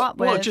I've been components. brought up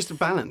with. Well, just a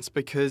balance,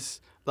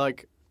 because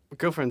like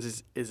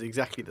Girlfriends is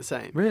exactly the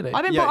same. Really?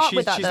 I've been brought up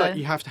with that she's though. like,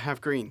 you have to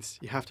have greens.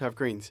 You have to have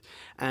greens.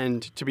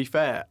 And to be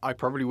fair, I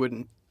probably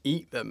wouldn't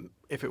eat them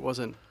if it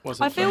wasn't.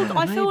 I feel maybe.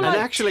 like And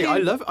actually, I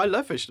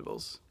love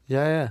vegetables.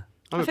 Yeah.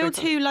 I'm I a feel big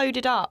fan. too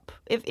loaded up.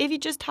 If you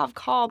just have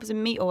carbs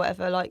and meat or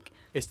whatever, like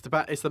It's the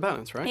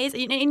balance, right? it's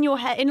in your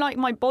head, in like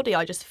my body,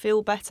 I just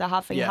feel better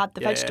having Yeah, had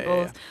the yeah, yeah,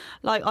 vegetables. yeah.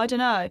 Like I don't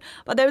know,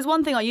 but there was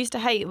one thing I used to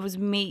hate was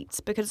meat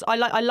because I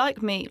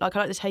like meat, like I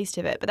like the taste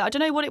of it. But I don't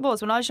know what it was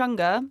when I was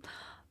younger.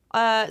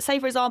 Say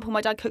for example,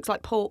 my dad cooks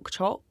like pork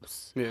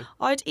chops. Yeah.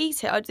 I'd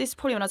eat it. This is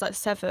probably when I was like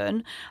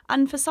 7,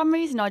 and for some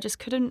reason I just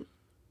couldn't.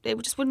 It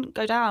just wouldn't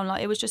go down.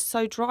 Like it was just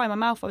so dry in my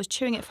mouth. I was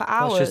chewing it for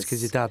hours. That's just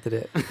because your dad did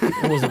it.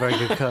 It wasn't a very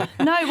good cook.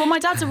 No, well, my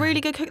dad's a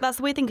really good cook. That's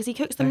the weird thing because he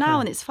cooks them now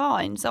Okay. and it's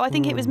fine. So I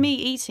think it was me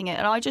eating it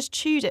and I just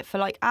chewed it for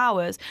like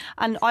hours.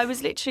 And I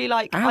was literally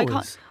like, I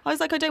Hours? was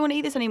like, I don't want to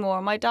eat this anymore.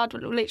 And my dad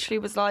literally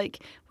was like,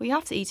 well, you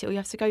have to eat it or you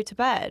have to go to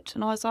bed.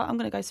 And I was like, I'm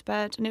going to go to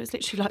bed. And it was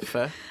literally like,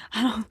 Fair.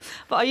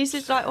 but I used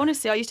to like,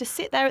 honestly, I used to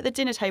sit there at the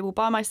dinner table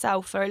by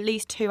myself for at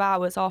least 2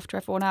 hours after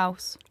everyone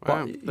else.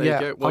 Wow. But, There yeah,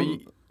 you go. Well,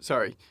 I'm-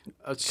 sorry.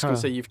 I was just Carry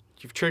going to on. say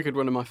you've triggered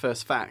one of my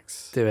first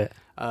facts. Do it.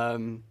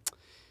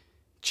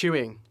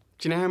 Chewing.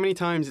 Do you know how many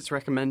times it's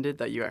recommended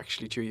that you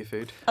actually chew your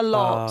food? A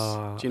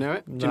lot. Do you know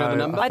it? Do you know the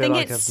no, number? I feel think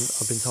like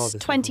it's I've been told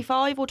this.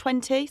 25 or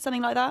 20,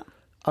 something like that.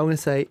 I'm going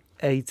to say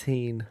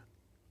 18.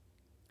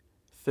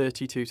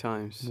 32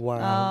 times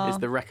Wow. is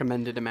the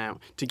recommended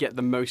amount to get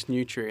the most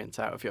nutrients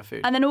out of your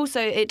food. And then also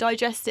it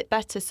digests it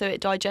better, so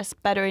it digests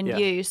better in Yeah.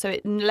 you, so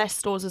it less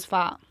stores as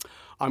fat.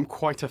 I'm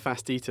quite a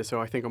fast eater, so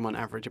I think I'm on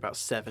average about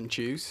 7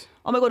 chews.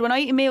 Oh my God, when I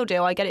eat a meal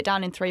deal, I get it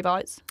down in 3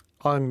 bites.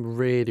 I'm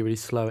really, really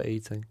slow at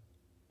eating.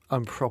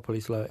 I'm properly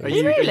slow at Are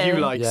eating. you, really? are you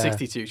like Yeah.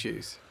 62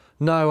 chews?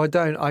 No, I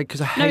don't.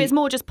 Because I hate. No, it's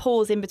more just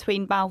pause in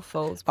between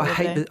mouthfuls. I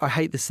Probably.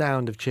 hate the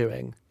sound of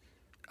chewing.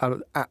 I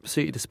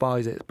absolutely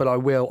despise it. But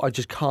I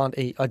just can't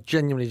eat. I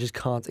genuinely just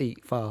can't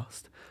eat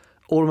fast.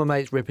 All of my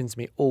mates rip into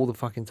me all the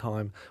fucking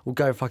time. We'll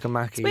go for like a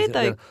Mackey's. weird and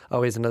then, though.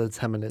 oh, here's another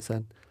 10 minutes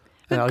then.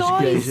 But And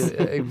guys-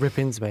 rip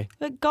into me.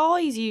 But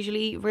guys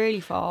usually eat really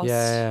fast.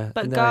 Yeah,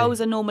 But no. girls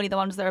are normally the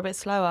ones that are a bit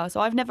slower. So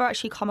I've never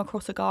actually come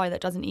across a guy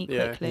that doesn't eat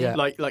Yeah. quickly. Yeah.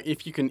 Like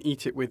if you can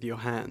eat it with your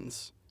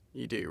hands,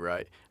 you do,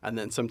 right? And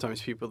then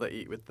sometimes people that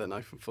eat with the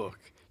knife and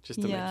fork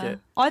just to make it.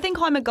 I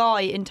think I'm a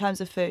guy in terms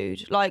of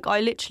food. Like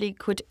I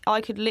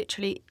could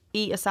literally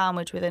eat a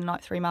sandwich within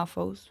like 3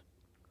 mouthfuls.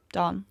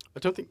 Done. I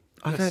don't think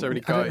I don't-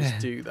 necessarily I don't-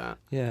 guys do that.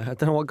 Yeah, I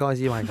don't know what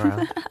guys you hang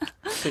around.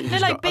 I think you They're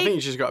just like got, I think big-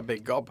 you just got a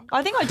big gob.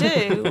 I think I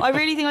do. I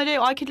really think I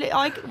do.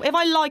 If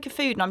I like a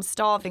food and I'm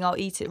starving, I'll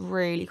eat it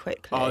really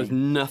quickly. Oh, there's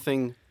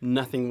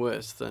nothing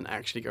worse than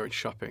actually going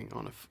shopping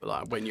on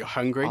like when you're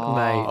hungry.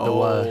 Mate, the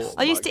worst.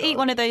 I used my to eat God.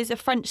 one of those, a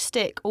French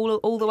stick,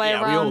 all the way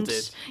Yeah, around. we all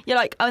did. Yeah,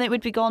 like, and it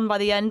would be gone by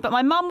the end. But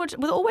my mum was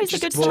always a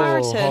good Whoa,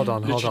 Samaritan. hold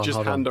on, hold Literally on, just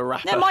hold hand on. a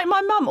wrapper. No,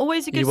 my mum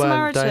always a good You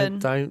weren't.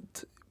 Samaritan.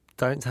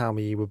 Don't tell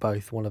me you were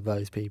both one of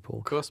those people.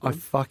 Of course, I man.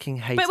 fucking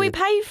hated. But we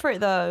paid for it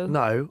though.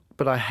 No,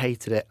 but I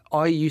hated it.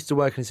 I used to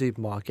work in a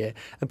supermarket,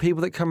 and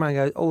people that come around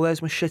and go, "Oh,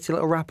 there's my shitty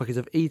little wrapper because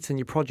I've eaten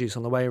your produce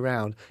on the way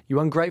around. You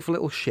ungrateful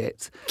little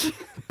shit.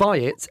 Buy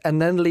it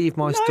and then leave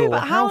my store."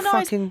 But how nice?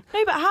 fucking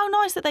No, but how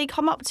nice that they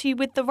come up to you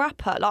with the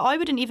wrapper. Like I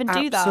wouldn't even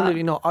do that.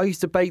 absolutely not. I used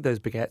to bake those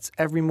baguettes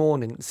every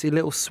morning. See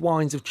little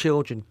swines of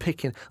children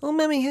picking. Oh,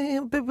 mummy,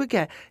 here,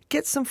 baguette.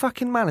 Get some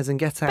fucking manners and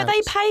get out. But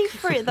they pay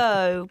for it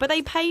though. But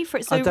they pay for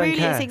it. So I don't really,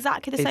 care. it's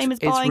exactly the It's- same as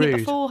it's buying it rude.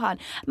 beforehand.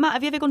 Matt,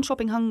 have you ever gone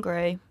shopping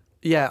hungry?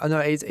 Yeah, I know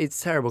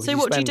it's terrible. 'cause So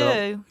what do you spend a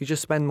lot- do? You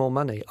just spend more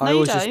money. No, I you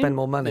always just don't. spend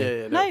more money.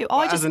 Yeah, No,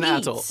 I as just an eat.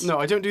 adult. No,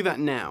 I don't do that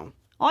now.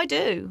 I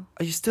do.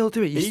 Oh, you still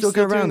do it. You Are you still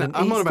go doing around that? and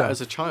I'm eat on about stuff.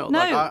 as a child. No,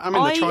 Like, I'm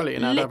in the trolley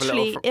and I'd have a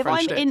literally, little if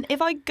French dip. if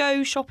I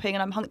go shopping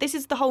and I'm hungry, this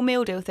is the whole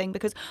meal deal thing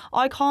because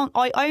I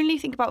only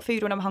think about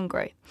food when I'm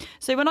hungry.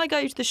 So when I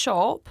go to the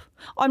shop,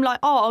 I'm like,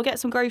 oh, I'll get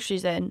some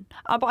groceries in,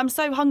 but I'm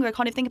so hungry I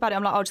can't even think about it.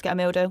 I'm like, I'll just get a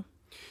meal deal.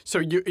 So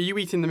are you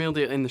eating the meal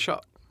deal in the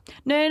shop?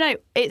 No.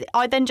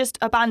 I then just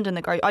abandon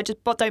the I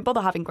just don't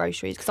bother having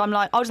groceries because I'm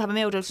like, I'll just have a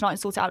meal deal tonight and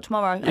sort it out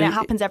tomorrow, and it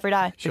happens every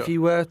day. Sure. If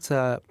you were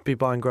to be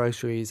buying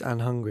groceries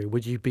and hungry,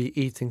 would you be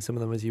eating some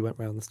of them as you went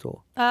round the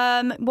store?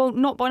 Well,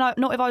 not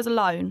if I was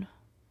alone.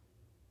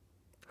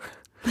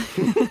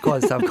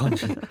 Quite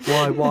self-conscious.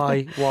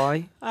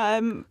 Why?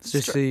 It's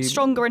just the-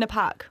 Stronger in a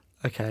pack.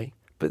 Okay,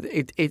 but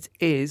it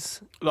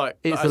is Like,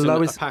 It's as the in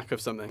lowest- a pack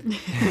of something.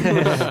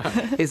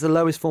 it's the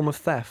lowest form of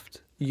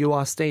theft. You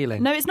are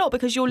stealing. No, it's not,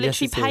 because you're Yes,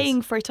 literally it is.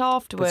 paying for it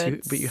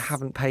afterwards. But you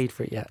haven't paid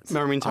for it yet.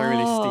 No, I mean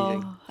entirely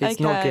stealing. It's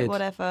okay, not good.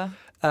 whatever.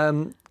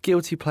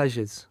 Guilty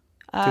pleasures.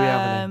 Do we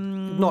have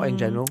any? Not in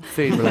general.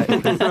 Food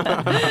related.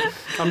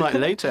 I'm like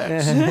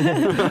latex.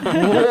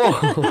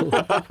 Whoa.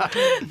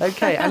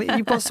 Okay, and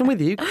you've got some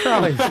with you.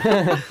 Christ.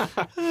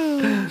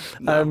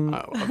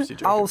 No, obviously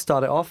joking. I'll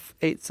start it off.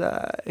 It's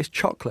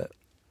chocolate.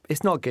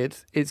 It's not good.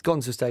 It's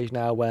gone to a stage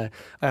now where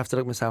I have to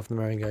look myself in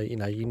the mirror and go,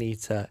 you need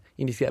to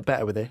get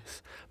better with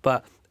this.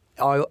 But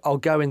I'll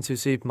go into a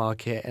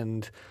supermarket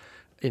and,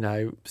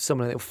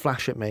 someone will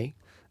flash at me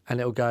and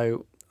it'll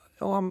go,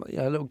 oh, I'm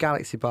a little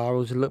Galaxy bar.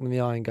 Or just look me in the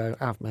eye and go,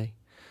 have me.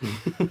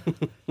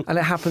 And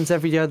it happens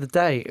every other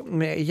day. I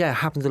mean, yeah, it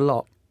happens a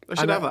lot. I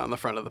should have that on the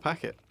front of the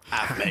packet.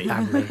 Have me.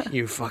 Have me.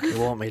 You fucking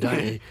want me,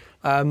 don't you?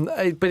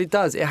 But it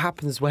does. It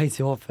happens way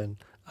too often.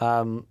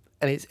 And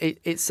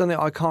it's something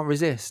I can't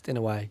resist in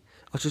a way.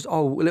 I was just,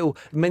 little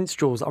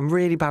minstrels. I'm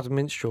really bad at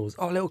minstrels.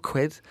 Oh, a little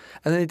quid.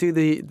 And then they do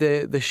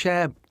the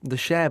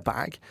share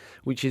bag,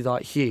 which is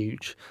like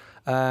huge.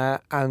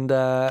 And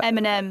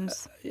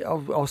M&M's. I'll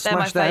They're my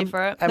smash them.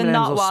 favourite. The M&Ms,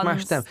 nut I'll smash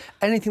ones. them.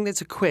 Anything that's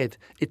a quid,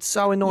 it's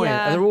so annoying.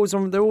 Yeah. And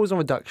they're always on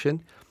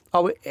reduction.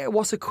 Oh,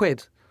 what's a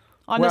quid?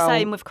 I'm Well, the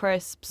same with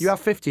crisps. You have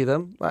 50 of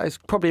them. Well, it's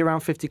probably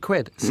around 50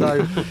 quid.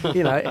 So,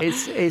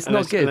 it's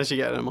not good. Unless you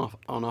get them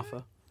on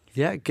offer.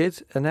 Yeah, good.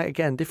 And then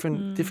again,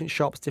 different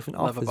shops, different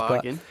Love a offers.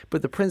 bargain.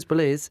 But the principle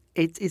is,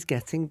 it is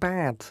getting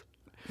bad.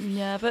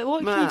 Yeah, but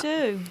what Matt.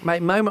 can you do?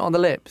 Mate, moment on the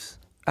lips.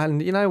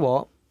 And you know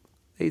what?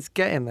 It's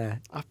getting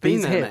there. I've been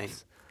These there,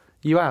 hips.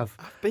 You have.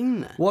 I've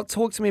been there.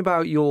 Talk to me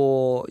about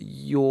your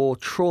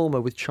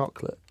trauma with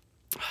chocolate.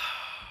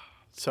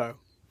 So,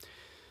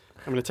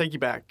 I'm going to take you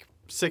back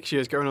 6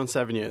 years, going on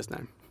 7 years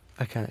now.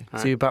 Okay. All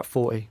So you're about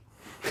 40.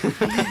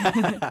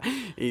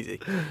 Easy.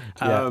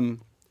 Yeah.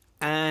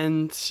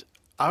 And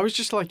I was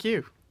just like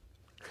you.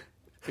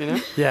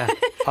 Yeah.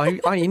 I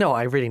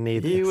really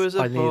need this. He was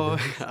a I need boy.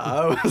 this.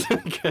 I was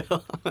a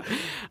girl.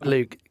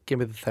 Luke, give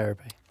me the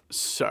therapy.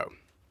 So,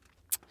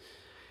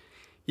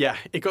 yeah,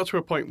 it got to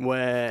a point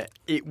where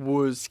it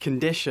was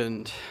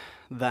conditioned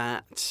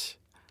that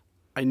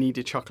I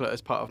needed chocolate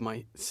as part of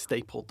my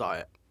staple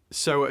diet.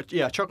 So,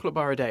 yeah, chocolate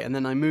bar a day. And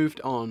then I moved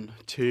on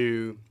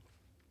to...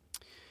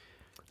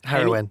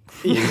 Heroin.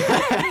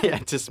 Yeah,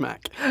 to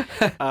smack.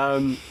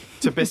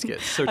 To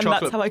biscuits. So And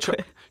chocolate, that's how I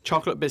quit.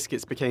 chocolate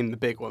biscuits became the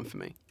big one for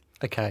me.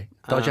 Okay.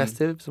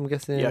 Digestives, I'm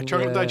guessing. Yeah,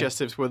 chocolate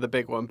digestives were the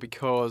big one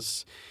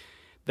because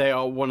they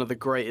are one of the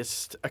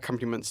greatest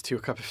accompaniments to a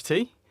cup of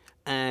tea.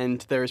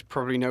 And there is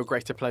probably no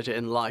greater pleasure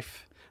in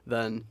life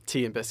than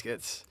tea and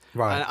biscuits.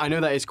 Right. And I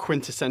know that is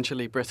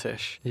quintessentially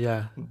British,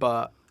 Yeah.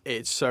 but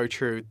it's so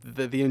true.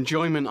 The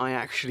enjoyment I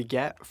actually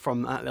get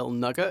from that little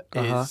nugget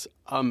is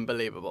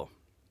unbelievable.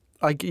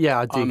 I do get you.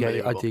 I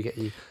Unbelievable. do get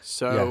you.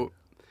 So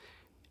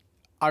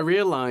I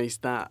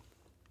realised that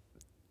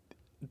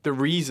the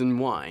reason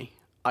why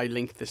I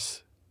link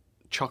this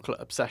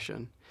chocolate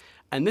obsession,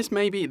 and this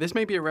may be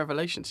a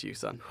revelation to you,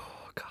 son.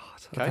 Oh God,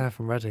 I Okay. don't know if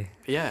I'm ready.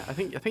 Yeah, I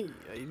think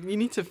you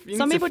need to.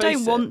 Some people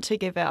don't want to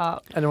give it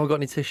up. Anyone got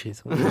any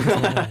tissues?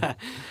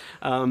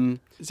 So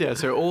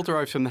it all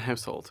derives from the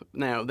household.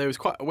 Now it's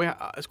quite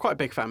a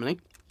big family.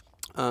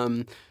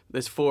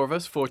 There's 4 of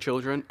us, 4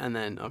 children, and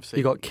then obviously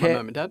You got my Kit.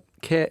 mum and dad.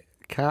 Kit,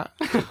 cat.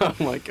 Oh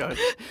my god!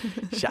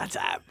 Shut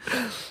up.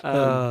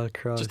 Oh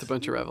Christ. Just a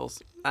bunch of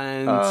rebels.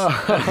 And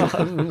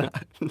Oh, no.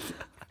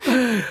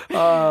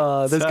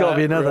 Oh, there's got to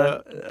be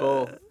another.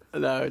 Terrible.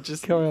 No,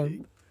 just Come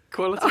on.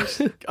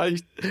 Quality. I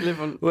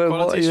live on Well,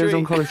 Quality what, you Street. live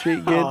on Quality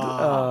Street? Good.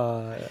 Ah.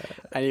 Oh,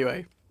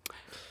 Anyway,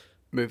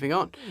 moving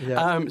on.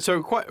 yeah.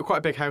 So quite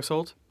a big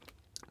household,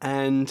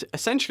 and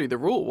essentially the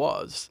rule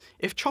was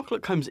if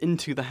chocolate comes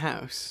into the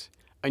house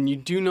and you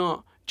do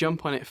not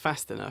jump on it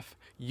fast enough,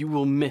 you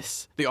will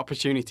miss the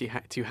opportunity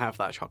to have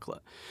that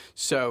chocolate.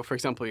 So, for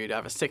example, you'd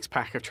have a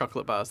 6-pack of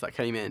chocolate bars that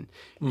came in.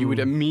 You would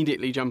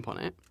immediately jump on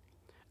it,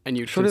 and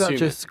you'd Surely that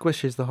consume just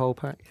squishes the whole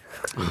pack.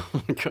 it.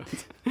 Oh my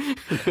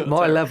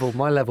god!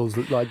 My level's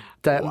like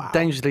Wow.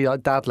 dangerously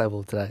like dad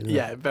level today. isn't it?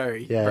 Yeah,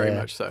 very Yeah.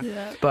 much so.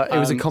 Yeah. But it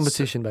was a So-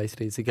 competition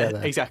basically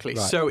together. Exactly.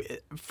 Right. So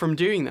from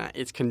doing that,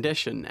 it's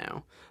conditioned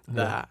now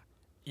that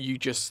you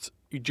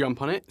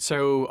jump on it.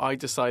 So I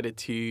decided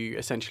to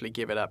essentially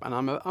give it up, and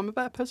I'm a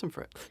better person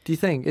for it. Do you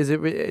think is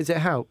it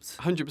helped?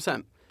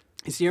 100%.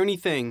 It's the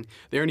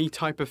only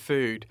type of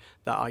food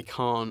that I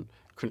can't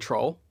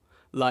control.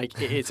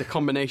 Like it's a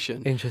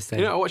combination. Interesting.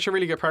 You know, I watched a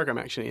really good program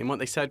actually, and what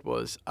they said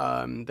was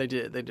they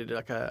did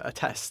like a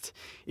test.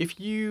 If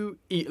you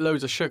eat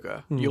loads of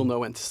sugar, you'll know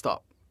when to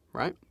stop,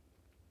 right?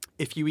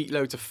 If you eat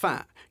loads of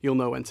fat, you'll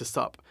know when to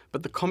stop.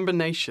 But the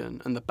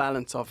combination and the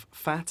balance of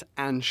fat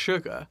and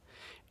sugar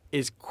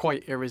is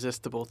quite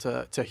irresistible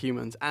to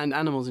humans and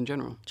animals in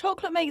general.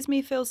 Chocolate makes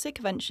me feel sick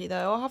eventually,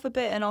 though. I'll have a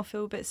bit and I'll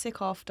feel a bit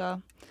sick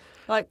after.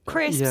 Like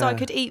crisps, Yeah. I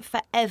could eat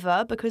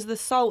forever because the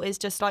salt is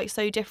just like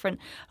so different.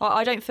 Like,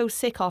 I don't feel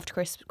sick after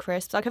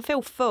crisps. I can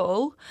feel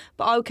full,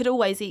 but I could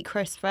always eat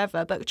crisps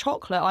forever. But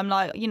chocolate, I'm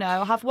like,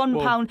 I have one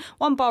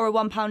bar of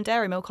 £1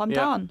 Dairy Milk, I'm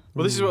done.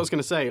 Well, this is what I was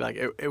going to say. Like,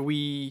 are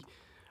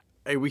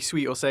we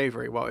sweet or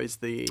savoury? What is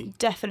the...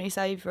 Definitely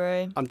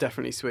savoury. I'm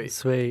definitely sweet.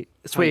 Sweet,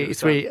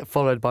 100%.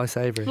 followed by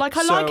savoury. Like,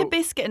 I like So- a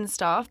biscuit and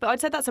stuff, but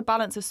I'd say that's a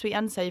balance of sweet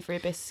and savoury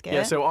biscuit.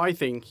 Yeah, so I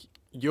think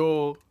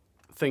your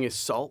thing is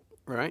salt,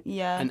 right?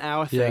 Yeah. And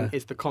our thing Yeah.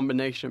 is the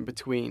combination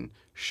between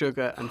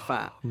sugar and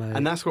fat. Mate.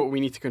 And that's what we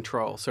need to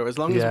control. So as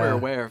long as Yeah. we're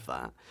aware of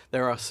that,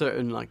 there are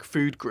certain like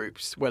food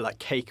groups where like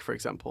cake, for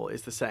example,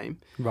 is the same.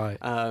 Right.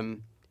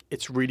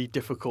 It's really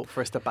difficult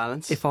for us to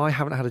balance. If I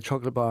haven't had a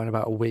chocolate bar in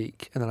about a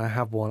week and then I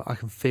have one, I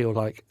can feel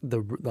like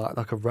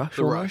like a rush.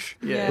 the almost. rush.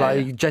 Yeah. Yeah.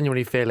 Like you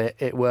genuinely feel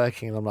it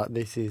working, and I'm like,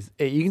 this is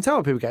it. You can tell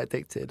when people get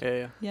addicted.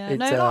 Yeah. Yeah, It's,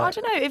 no, I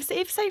don't know.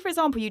 If say for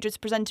example you just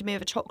presented me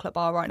with a chocolate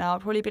bar right now,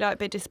 I'd probably be like a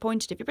bit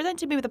disappointed. If you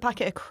presented me with a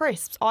packet of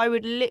crisps, I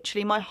would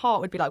literally, my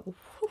heart would be like,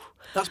 whew.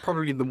 That's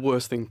probably the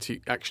worst thing to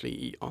actually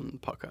eat on the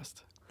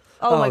podcast.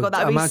 Oh my Oh, god,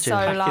 that'd be imagine. so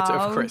Packet loud.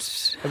 of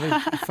crisps. I mean,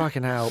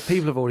 fucking hell,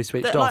 people have already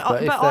switched But,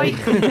 off. like,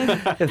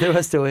 But if they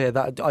were still here,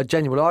 that I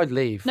genuinely, I'd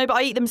leave No, but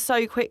I eat them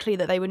so quickly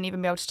that they wouldn't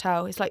even be able to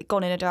tell. It's like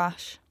gone in a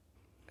dash.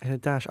 in a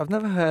dash. I've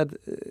never heard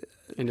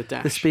In a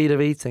dash. the speed of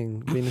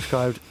eating being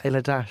described in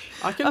a dash.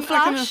 I can, A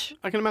flash?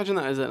 I can imagine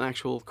that as an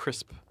actual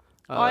crisp.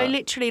 I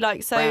literally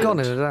like so. brand. Gone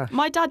in a dash.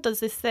 My dad does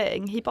this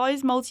thing. He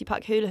buys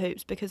multi-pack hula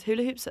hoops because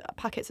hula hoops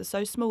packets are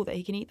so small that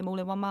he can eat them all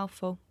in one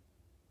mouthful.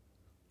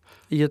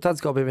 Your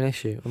dad's got a bit of an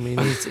issue. I mean,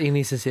 he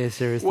needs to see a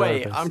serious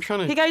Wait, therapist. I'm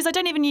trying He to. goes, I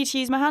don't even need to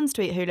use my hands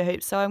to eat hula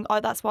hoops, so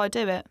that's why I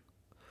do it.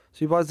 So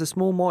he buys the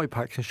small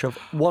multi-packs and shove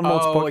one Oh,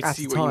 multi-pack I at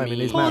see a what you time in his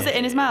mean. Pours mouth. it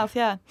in his mouth,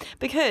 yeah.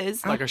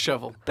 Because Like a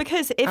shovel. if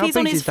How he's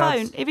on big's his his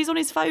dad's? phone, if he's on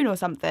his phone or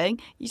something,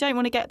 you don't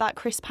want to get that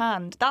crisp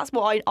hand. That's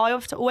what I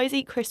have to always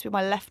eat crisp with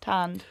my left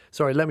hand.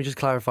 Sorry, let me just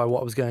clarify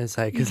what I was going to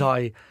say because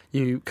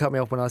you cut me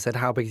off when I said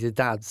how big is your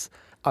dad's.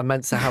 I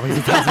meant to say how big is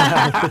your dad's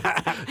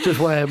mouth. Just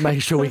want to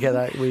make sure we get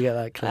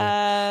that clear.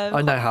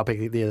 I know how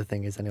big the other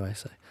thing is anyway,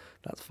 so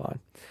that's fine.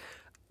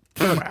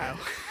 Wow.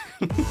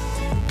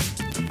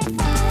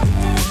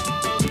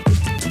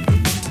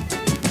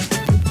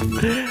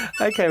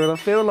 Okay, well I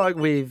feel like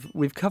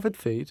we've covered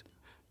food.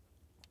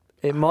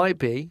 It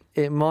might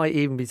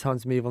even be time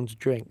to move on to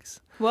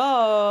drinks.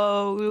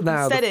 Whoa,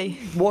 Now, steady.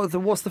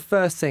 What's the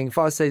first thing? If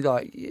I say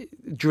like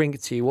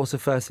drink to you, what's the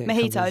first thing that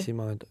comes Mojito. into your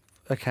mind?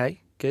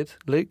 Okay, good.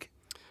 Luke?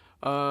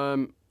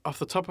 Off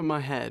the top of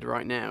my head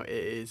right now, it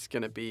is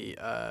going to be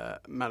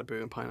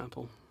Malibu and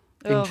pineapple.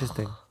 Ugh.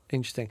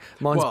 Interesting.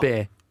 Mine's Well,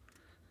 beer.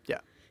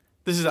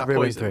 This is our Through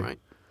and poison, through. right?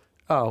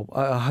 Oh,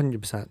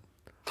 100%.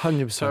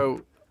 100%.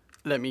 So,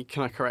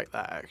 can I correct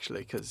that actually?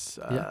 Because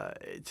Yeah.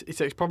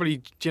 it's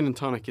probably gin and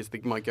tonic is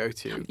my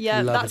go-to.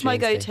 Yeah, Love a that's my GNC.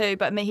 go-to,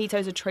 but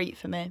mojito's a treat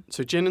for me.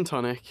 So gin and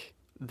tonic,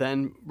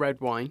 then red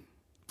wine.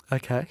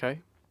 Okay.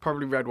 Okay,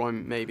 probably red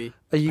wine maybe.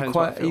 Are you Depends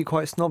what I feel.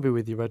 quite snobby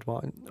with your red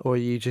wine, or are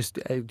you just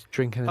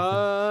drink anything?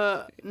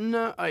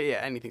 No,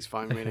 yeah, anything's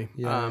fine really.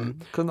 Yeah,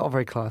 'cause not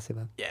very classy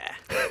then. Yeah,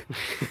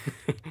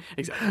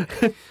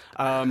 exactly.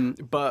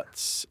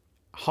 But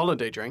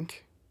holiday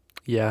drink.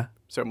 Yeah.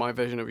 So my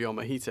version of your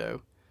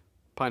mojito,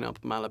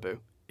 pineapple Malibu.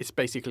 It's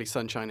basically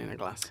sunshine in a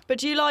glass. But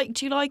do you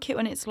like it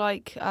when it's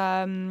like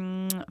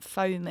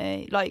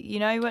foamy? Like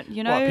what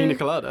Pina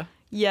colada?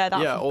 Yeah,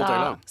 that. Yeah, all day that.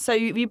 long. So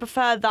you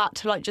prefer that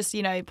to like just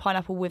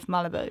pineapple with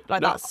Malibu?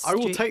 Like No, that's I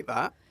will take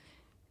that.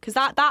 because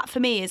that for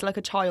me is like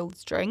a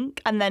child's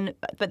drink, and then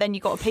you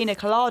got a pina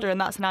colada, and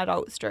that's an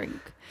adult's drink.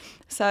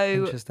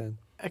 So Interesting.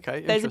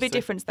 Okay, there's a big interesting.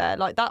 difference there.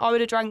 Like that, I would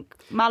have drank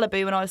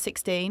Malibu when I was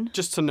 16.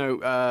 Just to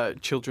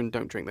note, children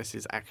don't drink this.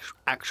 Is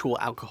actual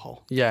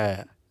alcohol.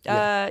 Yeah.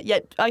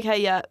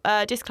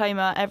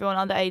 Disclaimer: everyone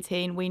under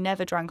 18, we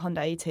never drank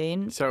under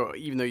 18. So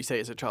even though you say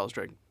it's a child's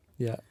drink,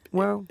 Yeah.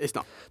 Well, it's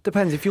not.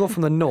 depends. If you're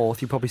from the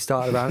north, you probably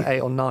start around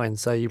 8 or 9,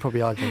 so you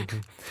probably are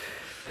drinking.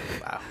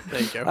 Wow,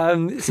 there you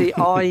go. See,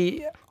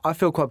 I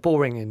feel quite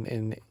boring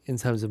in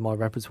terms of my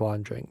repertoire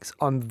and drinks.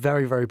 I'm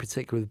very, very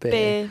particular with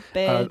beer.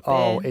 Beer,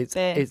 it's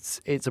beer.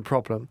 it's a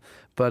problem.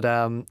 But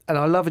and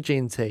I love a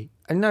G&T.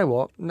 And you know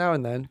what? Now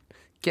and then,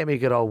 get me a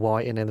good old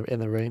white in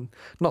the room.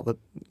 Not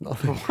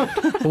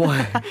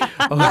white.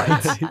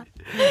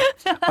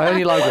 I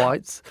only like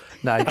whites.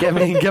 No, get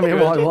me a Good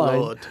white wine.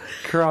 Lord.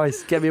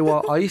 Christ, get me a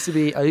white. I used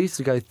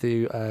to go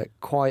through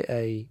quite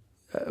a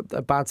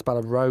bad spell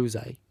of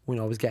rosé when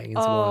I was getting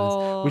into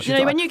wines. Which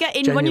is when you get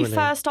in, when you genuinely-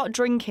 first start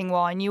drinking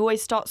wine, you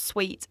always start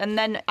sweet, and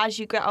then as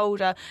you get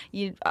older,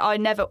 I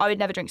would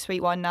never drink sweet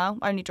wine now,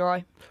 only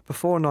dry.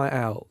 Before a night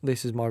out,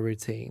 this is my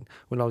routine.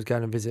 When I was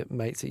going to visit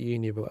mates at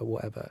uni or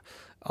whatever,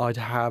 I'd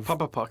have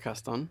Pop a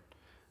podcast on.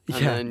 and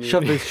yeah, then you-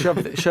 shove a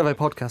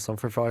podcast on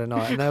for a Friday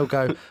night, and they'll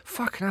go,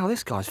 "Fucking hell,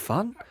 this guy's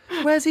fun.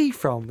 Where's he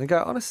from?" They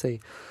go,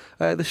 "Honestly,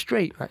 the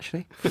street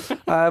actually."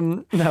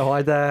 No,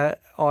 I'd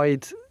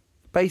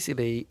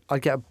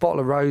get a bottle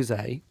of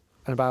rosé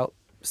and about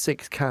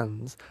 6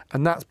 cans,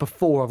 and that's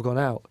before I've gone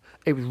out.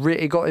 It was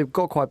it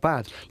got quite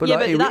bad. But yeah,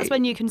 like, but that's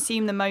when you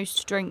consume the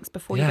most drinks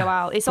before you go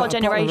out. It's our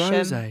generation.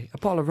 A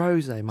bottle of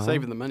rosé, man.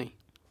 Saving the money.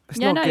 It's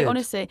Yeah, not no, good.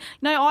 honestly.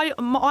 No, I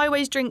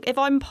always drink, if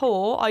I'm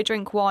poor, I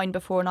drink wine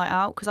before a night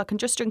out because I can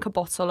just drink a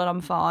bottle and I'm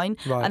fine.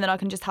 Right. And then I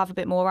can just have a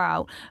bit more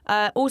out.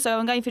 Also,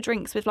 I'm going for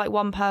drinks with like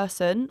one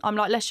person. I'm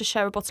like, let's just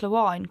share a bottle of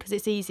wine because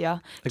it's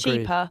easier, Agreed.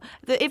 cheaper.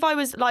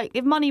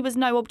 If money was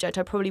no object,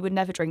 I probably would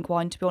never drink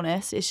wine, to be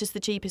honest. It's just the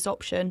cheapest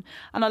option.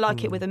 And I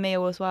like it with a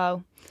meal as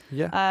well.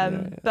 Yeah.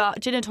 But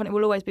gin and tonic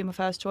will always be my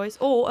first choice.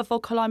 Or a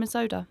vodka, lime and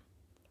soda.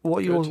 What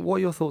are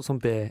your thoughts on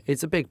beer?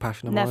 It's a big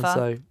passion of Never. mine.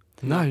 So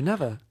no,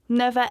 never.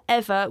 Never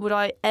ever would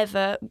I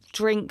ever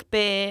drink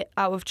beer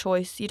out of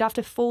choice. You'd have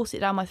to force it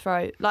down my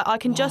throat. Like I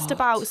can just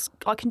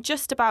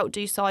about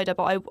do cider,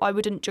 but I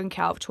wouldn't drink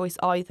it out of choice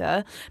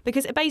either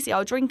because basically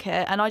I'll drink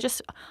it and I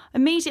just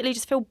immediately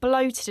just feel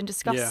bloated and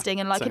disgusting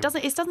and like same. it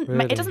doesn't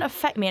Really?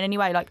 affect me in any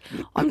way. Like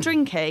I'm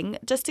drinking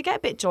just to get a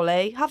bit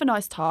jolly, have a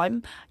nice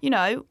time. You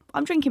know,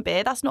 I'm drinking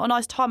beer. That's not a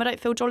nice time. I don't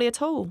feel jolly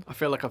at all. I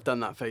feel like I've done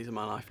that phase of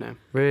my life now.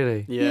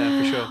 Really? Yeah,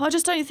 for sure. I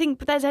just don't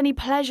think there's any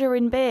pleasure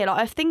in beer. Like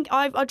I think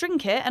I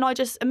drink it and I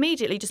just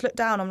immediately just look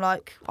down. I'm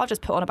like, I've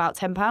just put on about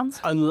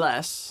 £10.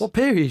 Unless What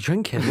beer are you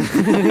drinking?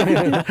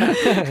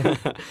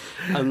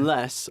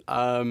 unless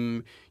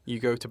you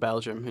go to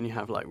Belgium and you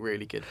have like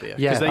really good beer.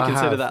 Yeah, Because they I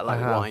consider have, that like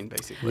I have. wine,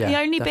 basically. Yeah, The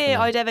only beer definitely.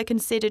 I'd ever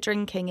consider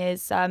drinking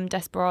is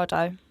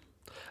Desperado.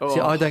 Oh, See,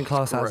 I don't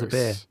class that as a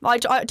beer. gross.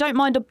 I don't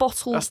mind a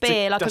bottled That's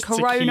beer, like a that's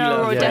Corona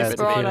tequila or a Yeah, it's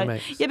Desperado. tequila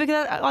mix. Yeah,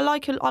 because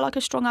I like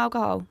a strong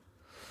alcohol.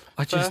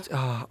 I just,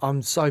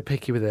 I'm so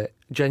picky with it.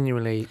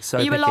 Genuinely so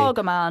Are you picky. a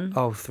lager man?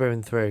 Oh, through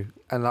and through.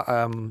 And like,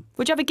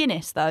 Would you have a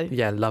Guinness though?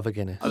 yeah, love a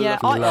Guinness. Yeah,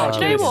 love I- Guinness.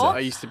 do you know what? I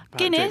used to drink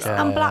Guinness that.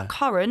 and Yeah.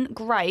 blackcurrant,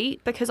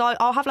 great, because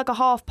I'll have like a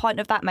half pint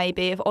of that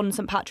maybe on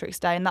St Patrick's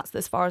Day, and that's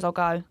as far as I'll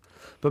go.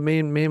 But me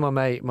and my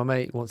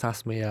mate once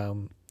asked me,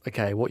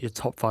 okay, what are your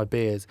top 5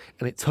 beers?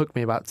 And it took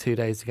me about 2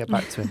 days to get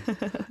back to him.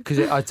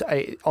 Because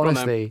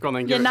honestly, Go on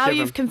then, Yeah, give now them,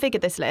 you've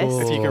configured this list. Oh.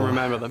 if you can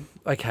remember them.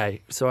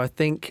 okay, so I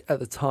think at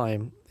the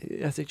time,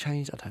 has it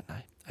changed? I don't know.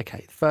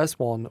 Okay, the first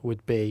one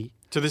would be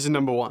So this is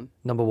number one.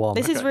 number 1.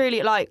 This is Okay.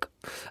 really like,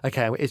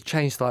 Okay, it's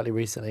changed slightly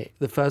recently.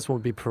 The first one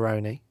would be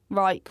Peroni.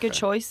 right, good Okay.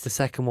 choice. The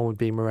second one would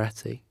be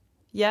Moretti.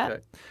 Yeah.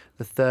 Okay.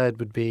 The third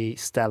would be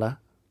Stella.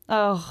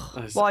 Oh,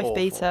 That's wife awful.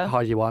 beater.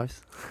 Hide your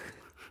wives.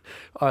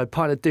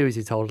 Pint of Dewey's,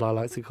 he told, I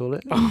like to call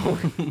it.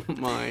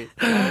 My.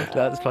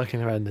 That's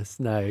fucking horrendous.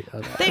 No.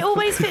 They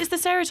always fits the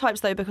stereotypes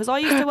though, because I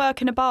used to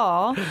work in a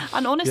bar,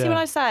 and honestly, Yeah. when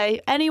I say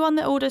anyone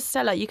that orders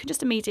Stella, you can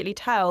just immediately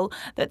tell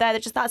that they're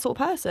just that sort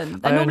of person.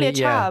 They're normally a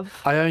chav.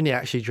 I only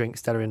actually drink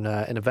Stella in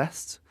a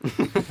vest.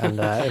 And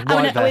And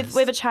white vest.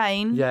 with a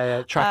chain.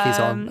 Yeah, trackies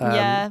on.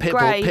 yeah, Pitbull,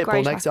 grey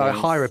Pitbull next. I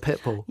trackies. hire a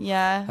Pitbull.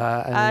 Yeah. And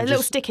A then little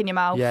just- stick in your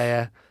mouth.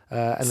 Yeah.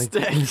 And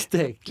then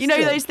stick. You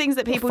know those things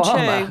that people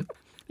farmer. chew?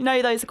 You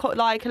know those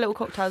like a little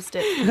cocktail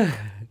stick.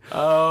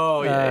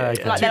 Oh, yeah.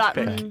 Okay. Like they're like,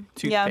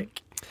 Toothpick. yeah.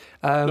 Toothpick.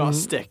 Not a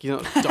stick.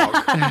 You're not a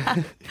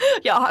dog.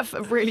 Yeah, I have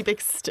a really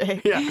big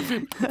stick. yeah.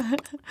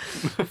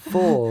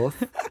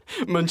 Fourth.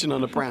 Munching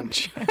on a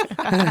branch.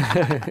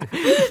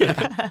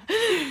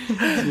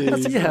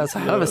 That's a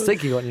hell of a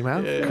stick you got in your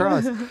mouth. Yeah.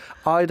 Christ.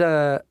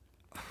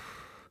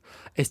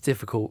 It's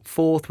difficult.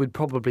 Fourth would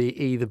probably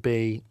either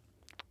be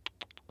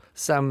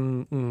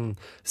San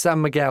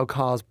Miguel,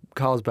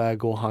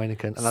 Carlsberg, or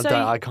Heineken, and So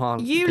I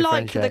can't. You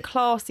like the differentiate.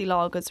 classy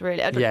lagers, really?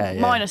 Yeah.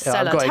 Minus Yeah,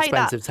 Stella. I've got Take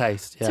that. expensive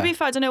taste. Yeah. To be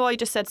fair, I don't know why you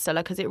just said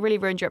Stella because it really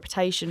ruined your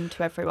reputation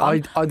to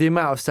everyone. The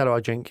amount of Stella I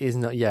drink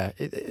isn't. Yeah.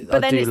 but I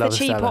then do it's the love a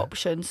cheap Stella.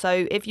 option.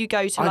 So if you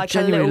go to I like a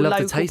genuinely little love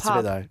local the taste pub,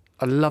 of it though.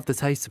 I love the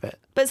taste of it.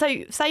 But so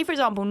say for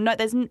example,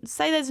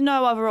 there's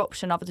no other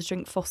option other to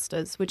drink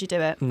Foster's. Would you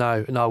do it?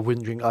 No, I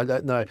wouldn't drink. I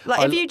don't know.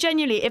 Like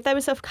if there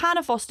was a can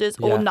of Foster's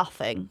Yeah. or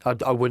nothing,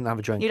 I wouldn't have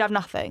a drink. you'd have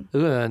nothing.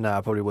 No, I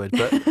probably would,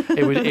 but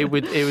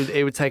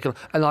it would take and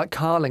like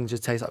Carling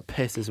just tastes like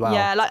piss as well.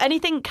 Yeah, like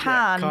anything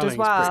canned as Carling's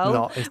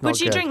well. It's not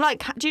Would you good.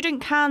 drink do you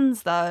drink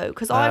cans though?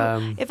 Because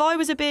if I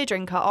was a beer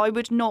drinker, I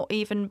would not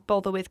even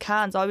bother with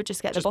cans. I would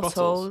just get Just the bottles.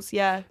 bottles?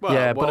 Yeah, Well,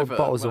 yeah, whatever,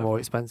 bottles are whatever. more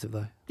expensive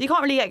though. you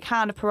can't really get a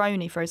can of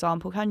Peroni, for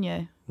example, can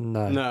you?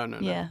 No. No.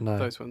 Yeah. No.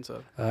 Those ones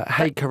are.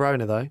 Hate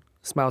Corona though.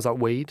 Smells like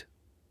weed.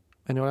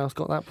 Anyone else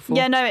got that before?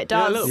 Yeah, no, it Yeah, a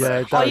does. little Yeah,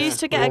 bit. it I does. used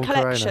to get a Raw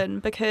Corona. collection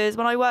because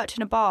when I worked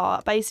in a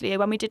bar, basically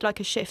when we did like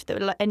a shift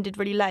that ended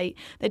really late,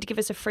 they'd give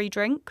us a free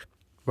drink.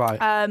 Right.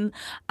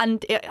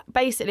 And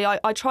basically,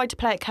 I tried to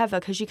play it clever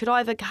because you could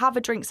either have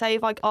a drink, say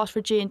if I asked for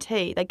a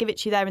G&T, they give it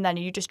to you there and then,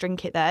 and you just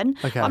drink it then.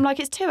 Okay. I'm like,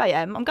 it's 2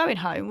 a.m. I'm going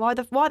home. Why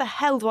the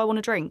hell do I want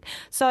to drink?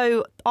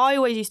 So I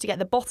always used to get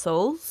the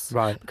bottles,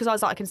 Right. Because I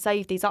was like, I can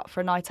save these up for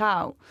a night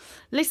out.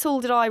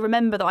 Little did I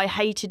remember that I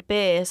hated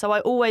beer, so I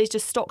always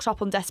just stocked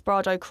up on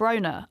Desperado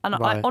Corona. And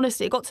Right.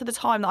 honestly, it got to the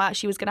time that I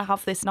actually was going to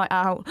have this night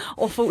out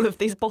off all of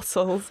these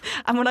bottles.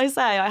 And when I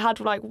say I had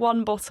like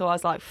one bottle, I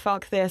was like,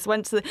 fuck this.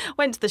 Went to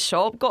the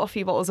shop, got a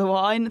few bottles of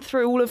wine,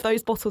 threw all of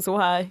those bottles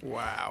away.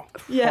 Wow.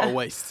 Yeah. What a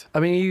waste. I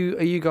mean,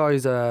 are you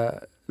guys?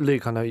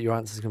 Luke, I know what your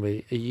answer's gonna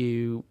be. Are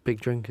you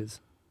big drinkers?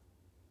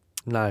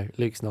 No,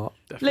 Luke's not.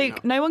 Definitely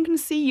Luke, no one can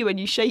see you when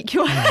you shake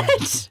your head.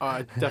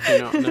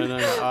 definitely not.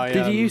 No.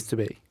 Did you used to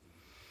be?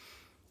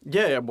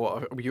 Yeah.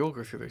 Well, we all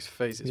go through those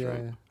phases,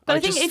 right? But I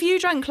think if you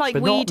drank like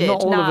But we did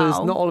not all now, of us.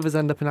 Not all of us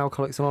end up in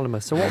Alcoholics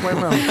Anonymous. So what went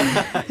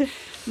wrong?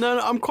 No,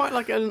 I'm quite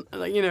like a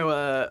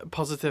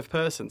positive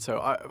person.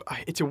 So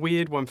it's a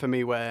weird one for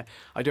me where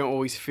I don't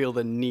always feel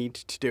the need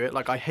to do it.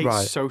 Like I hate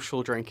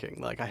social drinking.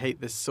 Like I hate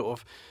this sort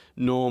of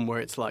norm where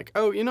it's like,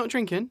 oh, you're not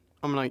drinking.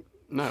 I'm like,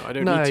 no, I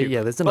don't need to.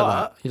 Yeah, there's none of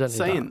that. You don't need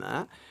saying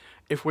that,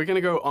 if we're gonna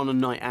go on a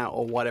night out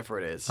or whatever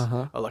it is,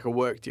 or like a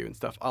work due and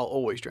stuff, I'll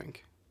always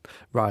drink.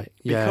 Right.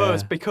 Yeah.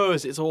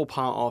 Because it's all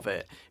part of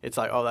it. It's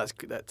like, oh,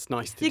 that's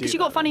nice to do. Yeah, because you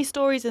got funny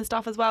stories and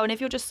stuff as well. And if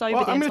you're just sober,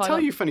 I'm going to tell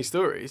you funny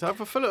stories. I'm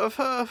full of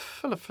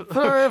funny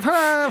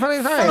Yeah,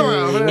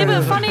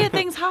 but funnier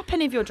things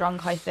happen if you're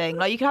drunk. I think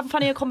like you can have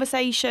funnier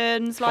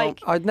conversations. Like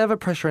I'd never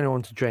pressure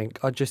anyone to drink.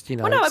 I'd just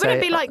well, no, I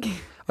wouldn't be like.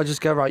 I'd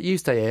just go right. You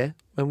stay here,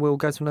 and we'll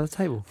go to another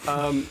table.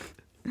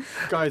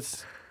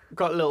 Guys.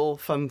 Got a little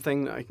fun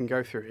thing that I can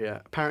go through here.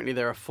 Apparently,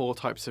 there are 4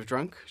 types of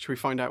drunk. Should we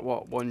find out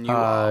what one you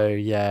are? Oh,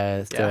 yeah,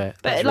 let's do it.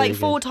 But That's like really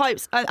 4 good.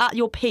 types at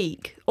your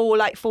peak, or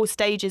like 4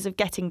 stages of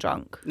getting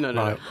drunk.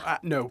 No.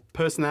 No,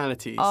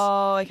 personalities.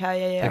 Oh,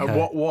 okay, yeah.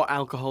 Okay. What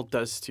alcohol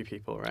does to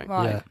people, right?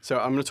 Right. Yeah. So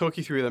I'm going to talk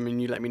you through them,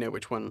 and you let me know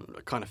which one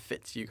kind of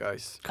fits you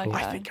guys. Cool.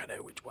 I Okay. think I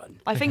know which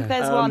one. I think Okay.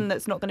 there's one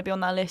that's not going to be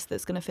on that list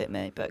that's going to fit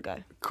me, but go.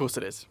 Of course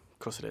it is.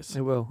 Of course it is.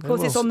 It will. Of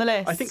course, it's on the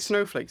list. I think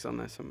Snowflake's on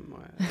there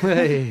somewhere.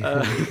 Hey.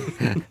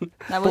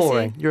 Now we'll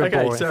Boring. see. You're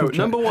Okay, boring. so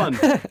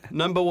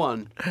number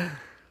one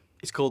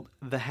is called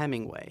the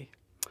Hemingway.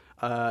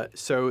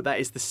 So that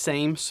is the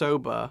same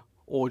sober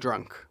or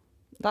drunk.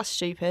 That's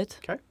stupid.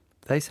 Okay.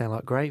 They sound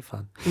like great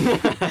fun.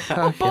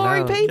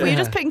 Boring people. Yeah. You're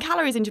just putting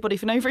calories into your body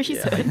for no reason.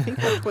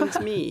 That one's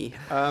me.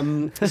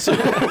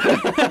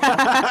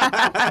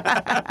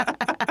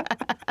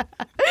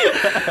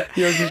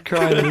 You're just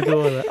crying in the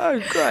corner. Oh,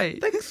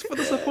 great. Thanks for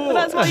the support. But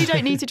that's why you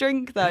don't need to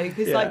drink though,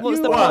 because like, what's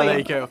the Well, point? there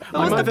you go.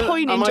 What's the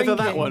point in I'm either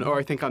drinking? that one or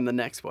I think I'm the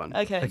next one.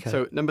 Okay.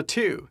 So number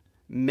 2,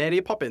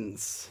 Mary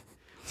Poppins.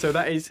 So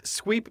that is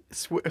sweep.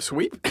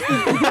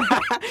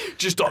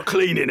 Just start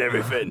cleaning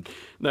everything.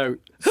 No,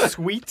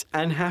 sweet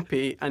and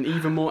happy and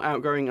even more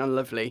outgoing and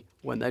lovely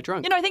when they're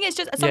drunk. You know, I think it's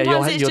just Yeah, sometimes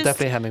you're it's just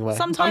definitely Hemingway.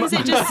 sometimes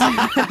it just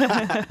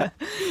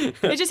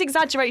it just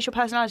exaggerates your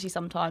personality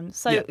sometimes.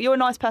 So Yeah. you're a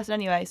nice person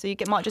anyway, so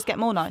might just get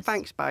more nice.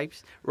 Thanks,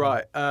 babes.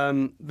 Right.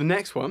 The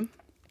next one,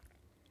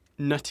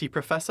 Nutty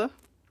Professor.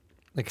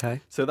 Okay.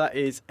 So that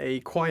is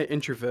a quiet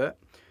introvert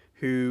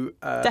who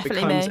Definitely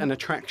becomes me. an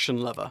attraction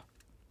lover.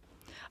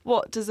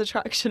 What does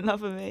attraction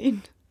lover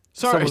mean?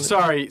 Sorry,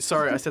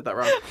 I said that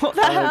wrong. What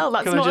the hell?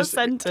 That's can I not just a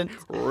sentence.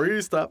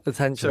 Restart.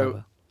 Attention So,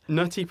 lover.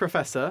 Nutty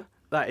Professor,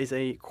 that is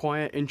a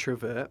quiet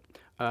introvert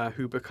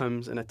who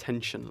becomes an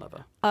attention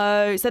lover.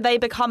 Oh, so they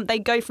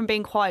go from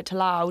being quiet to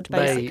loud,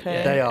 basically.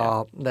 They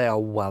are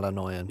well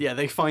annoying. Yeah,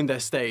 they find their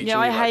stage. Yeah,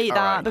 and I you're like, hate "All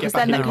that right, because get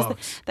back then in the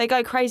box." they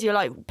go crazy. You're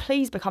like,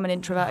 please become an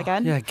introvert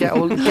again. Yeah, get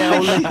all lippy.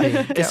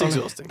 It's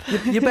exhausting.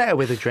 You're better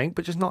with a drink,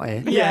 but just not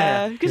here.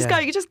 Yeah. Yeah. Just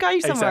go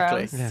somewhere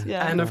Exactly. else. Yeah.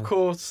 Yeah. And of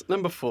course,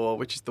 number 4,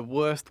 which is the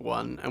worst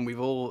one, and we've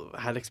all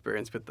had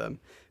experience with them,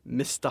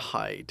 Mr.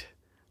 Hyde.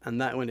 And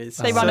that one is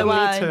They run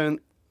suddenly away.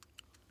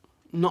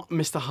 Not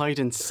Mr. Hyde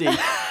and seek.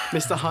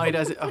 Mr. Hyde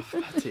as in... Oh,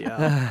 bloody hell.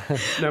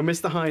 No,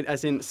 Mr. Hyde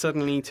as in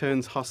suddenly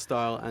turns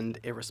hostile and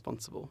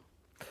irresponsible.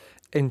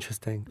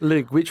 Interesting.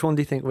 Luke, which one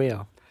do you think we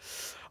are?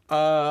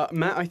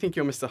 Matt, I think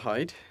you're Mr.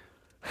 Hyde.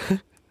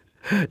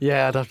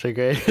 Yeah, I'd have to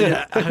agree.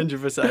 Yeah,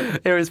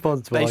 100%.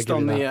 Irresponsible. I'll Based give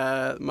on you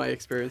that. my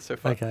experience so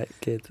far. Okay,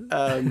 good.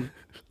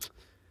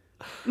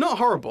 Not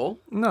horrible.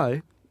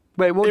 No.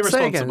 Wait, what?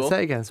 Say again. Irresponsible.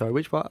 Say again. Sorry,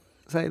 which part?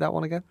 Say that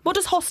one again. What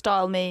does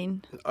hostile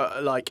mean?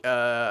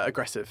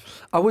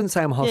 Aggressive. I wouldn't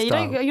say I'm hostile.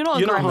 Yeah, you're not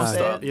You're not aggressive.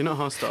 hostile. You're not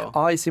hostile.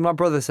 I see. My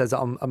brother says that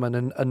I'm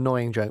an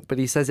annoying drunk, but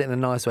he says it in a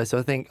nice way. So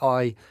I think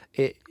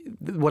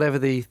whatever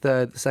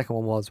the second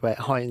one was, where it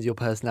heightens your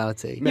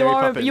personality. Mary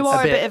Poppins. You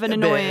are a bit of an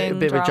annoying a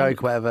bit of a drunk.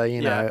 joke, whatever.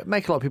 You know, Yeah.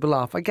 make a lot of people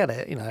laugh. I get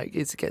it. You know, it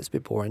gets a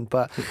bit boring,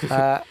 but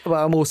well,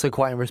 I'm also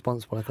quite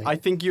irresponsible. I think. I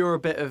think you're a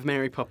bit of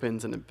Mary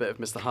Poppins and a bit of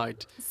Mr.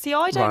 Hyde. See,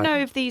 I don't Right. know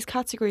if these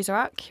categories are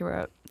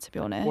accurate, to be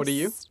honest. What are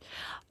you?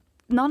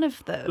 None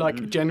of them.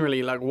 Like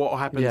generally, like what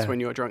happens Yeah. when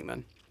you're drunk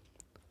then?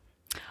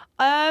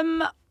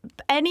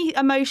 Any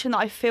emotion that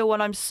I feel when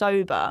I'm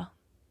sober,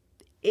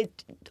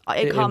 it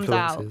comes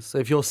out. influences. So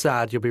if you're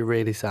sad, you'll be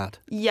really sad.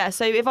 Yeah,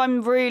 so if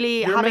I'm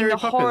really You're having Mary a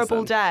Poppins,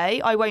 horrible then.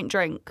 day, I won't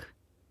drink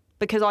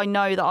because I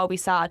know that I'll be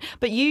sad.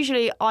 But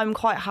usually I'm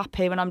quite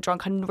happy when I'm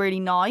drunk and really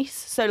nice.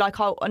 So like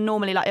I'll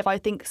normally, like if I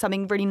think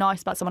something really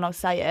nice about someone, I'll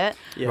say it.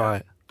 Yeah.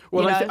 Right.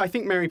 Well, You know? I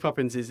think Mary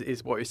Poppins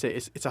is what you say.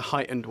 It's a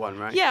heightened one,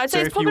 right? Yeah, I'd say So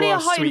it's if you probably a are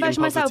heightened sweet and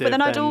version myself, but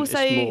then I'd positive, also-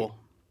 it's more.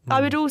 I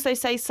would also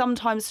say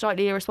sometimes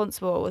slightly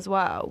irresponsible as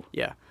well.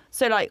 Yeah.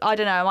 So like, I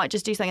don't know, I might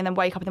just do something and then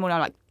wake up in the morning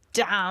and I'm like,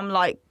 damn,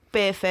 like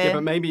beer fear. Yeah,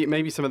 but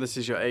maybe some of this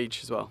is your age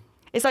as well.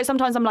 It's like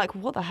sometimes I'm like,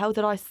 what the hell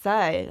did I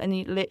say? And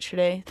you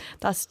literally,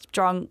 that's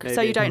drunk. So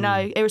Maybe. you don't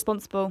know,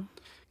 irresponsible.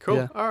 Cool.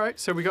 Yeah. All right.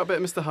 So we got a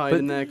bit of Mr. Hyde But-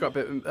 in there. Got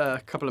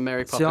a couple of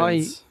Mary See,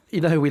 Poppins.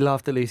 we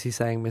laughed at Lucy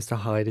saying Mr.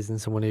 Hyde isn't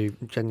someone who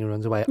genuinely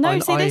runs away. No, I,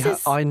 see, this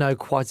is- I know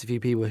quite a few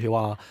people who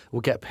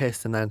will get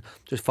pissed and then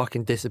just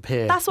fucking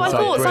disappear. That's what It's I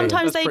like, thought. brilliant.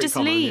 Sometimes That's they pretty just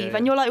common, leave, yeah.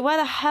 and you're like, "Where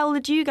the hell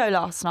did you go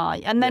last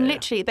night?" And then Yeah.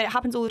 literally, it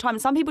happens all the time.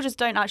 And some people just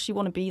don't actually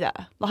want to be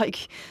there.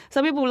 Like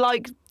some people,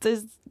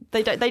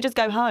 they don't. They just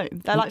go home.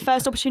 They're like,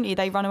 first opportunity,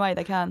 they run away.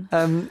 They can.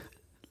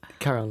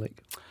 Carry on,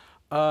 Luke.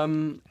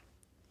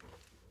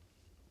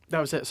 That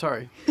was it.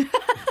 Sorry.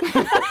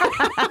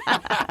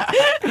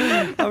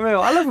 Unreal.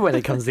 I love it when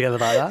it comes together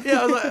like that. Yeah,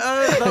 I was like,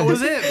 that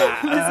was it,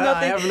 Matt. I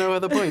nothing. have no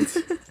other points.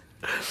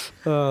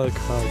 Oh,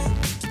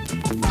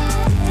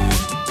 Christ.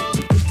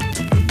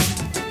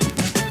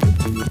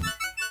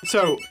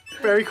 So,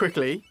 very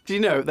quickly, do you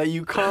know that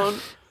you can't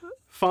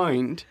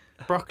find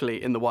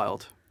broccoli in the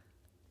wild?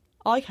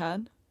 I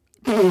can.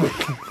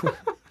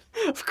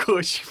 Of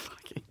course you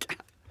fucking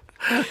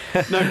can.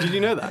 No, did you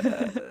know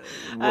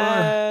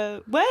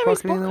that? Where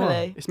is Broccoli in the wild.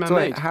 broccoli? It's So wait,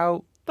 man-made.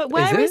 how? But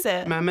where it? is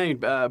it?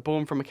 Man-made,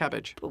 born from a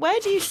cabbage. But where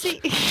do you see?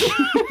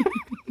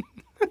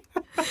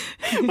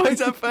 Why is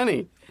that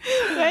funny?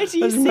 Where do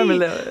you I just remember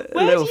see? a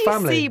Where little do you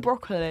family. see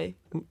broccoli?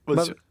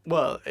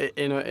 Well,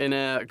 in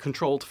a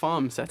controlled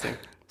farm setting.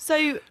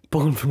 So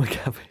Born from a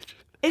cabbage.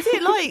 is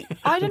it like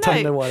I I don't don't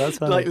know know? why that's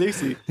funny. Like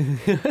Lucy.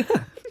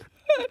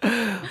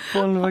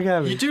 Born from a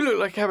cabbage. You do look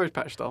like a Cabbage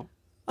Patch doll.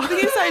 I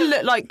think it's like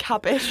look like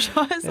cabbage.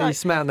 I was Yeah,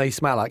 like, you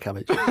smell like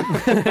cabbage.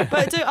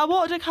 but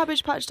what do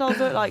Cabbage Patch dolls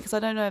look like? Because I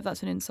don't know if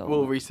that's an insult.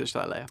 We'll research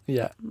that later.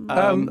 Yeah.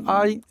 Um,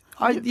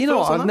 You know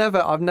thoughts what? on that?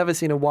 I've never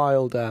seen a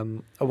wild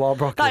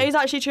broccoli. That is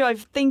actually true. I'm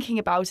thinking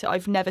about it.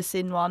 I've never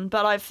seen one,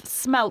 but I've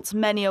smelt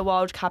many a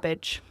wild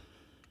cabbage.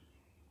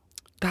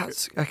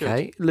 That's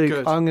okay, Luke.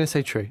 Good. I'm going to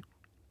say true.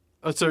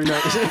 Oh, sorry, no.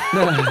 It's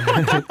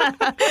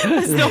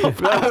not.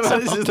 No,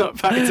 this is not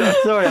fact.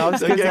 Sorry, I was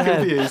Don't skipped get ahead.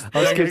 confused. I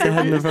was Don't skipped get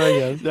ahead in the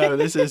confused. program. No,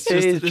 this is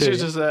It is just, true.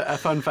 just a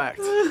fun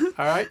fact.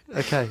 All right?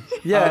 Okay.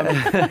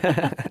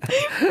 Yeah.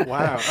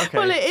 Wow. Okay.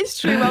 Well, it is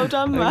true. Well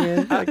done,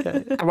 man.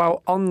 Okay.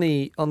 Well, on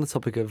the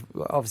topic of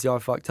obviously I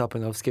fucked up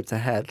and I've skipped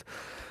ahead,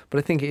 but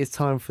I think it is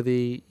time for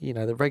the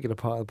the regular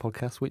part of the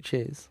podcast, which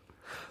is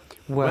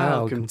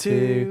welcome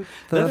to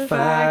the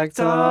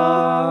Factor.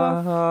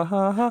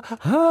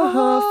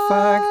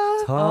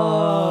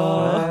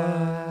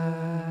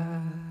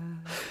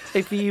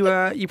 If you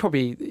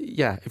probably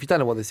if you don't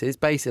know what this is,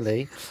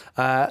 basically,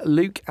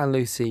 Luke and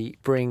Lucy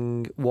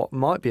bring what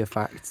might be a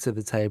fact to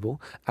the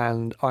table,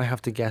 and I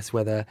have to guess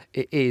whether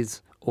it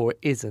is or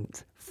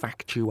isn't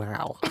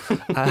factual.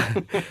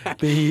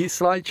 The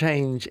slight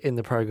change in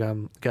the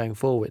programme going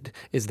forward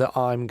is that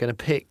I'm going to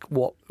pick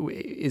what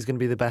is going to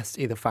be the best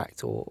either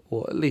fact or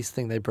at least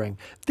thing they bring.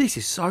 This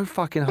is so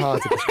fucking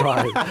hard to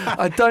describe.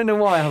 I don't know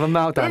why I have a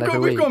meltdown every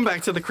We've week. gone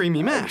back to the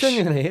creamy mash.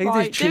 Genuinely, it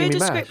Right, is do a chewy mash.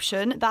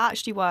 description. That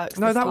actually works.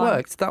 No, this that time.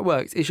 works. That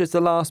works. It's just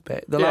the last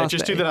bit. Yeah,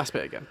 just do the last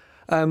bit again.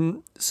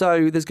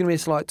 So there's going to be a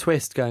slight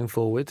twist going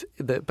forward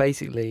that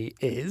basically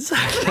is. Do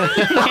you want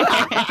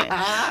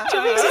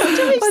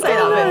me to say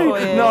that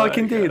bit for you? No, I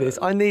can do this.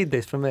 I need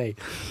this for me.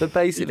 But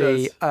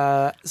basically,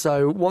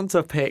 so once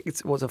I've picked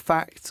what's a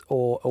fact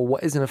or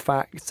what isn't a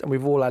fact, and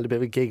we've all had a bit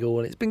of a giggle,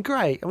 and it's been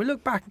great, and we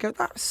look back and go,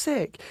 "That's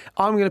sick."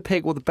 I'm going to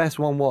pick what the best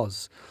one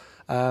was.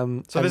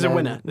 So there's a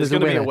winner. There's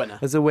going to be a winner.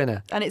 There's a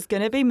winner. And it's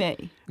gonna be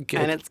me. Good.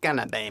 And it's going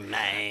to be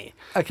me.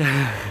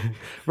 Okay.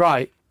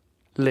 Right.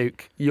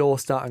 Luke, you're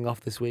starting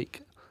off this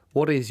week.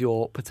 What is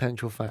your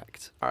potential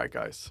fact? All right,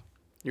 guys.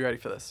 You ready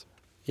for this?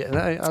 Yeah, no,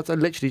 I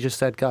literally just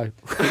said go.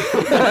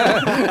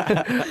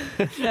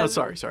 Oh,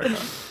 sorry.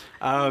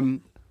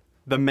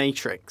 The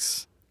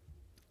Matrix.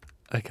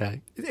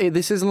 Okay.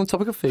 This is on the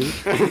topic of food.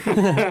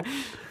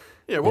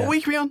 Yeah, what Yeah.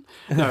 week are we on?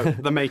 No,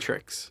 The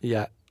Matrix.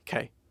 Yeah.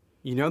 Okay.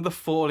 You know the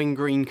falling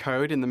green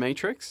code in The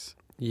Matrix?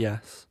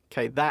 Yes.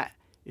 Okay, that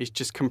is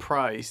just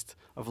comprised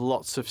of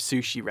lots of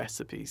sushi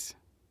recipes.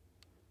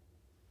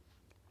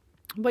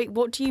 Wait,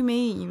 what do you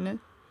mean?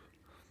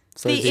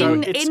 So The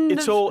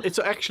the- So In- it's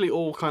actually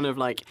all kind of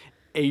like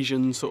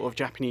Asian sort of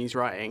Japanese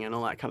writing and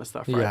all that kind of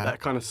stuff, right? Yeah. That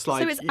kind of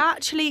slide. So it's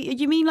actually,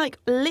 you mean like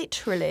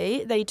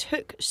literally they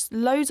took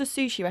loads of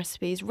sushi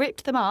recipes,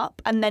 ripped them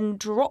up, and then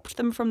dropped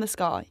them from the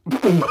sky?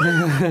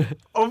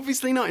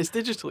 Obviously not. It's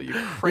digital. You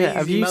crazy yeah,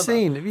 have you mother.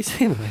 seen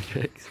The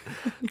Matrix?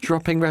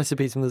 Dropping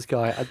recipes from the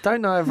sky. I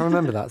don't know if I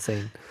remember that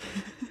scene.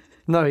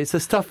 No, it's the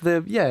stuff,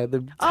 the text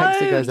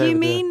that goes over you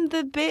mean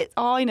the bit?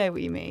 Oh, I know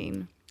what you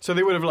mean. So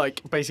they would have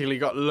like basically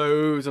got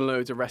loads and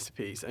loads of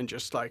recipes and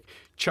just like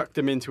chucked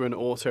them into an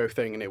auto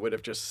thing, and it would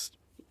have just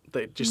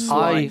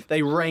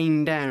they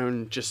rain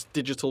down just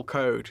digital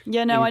code.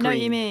 Yeah, no, in I know what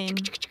you green. mean.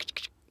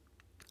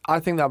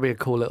 I think that'd be a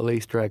cool little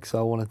Easter egg, so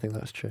I want to think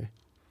that's true.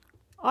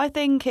 I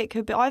think it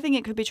could be. I think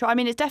it could be true. I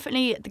mean, it's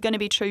definitely going to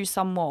be true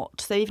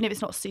somewhat. So even if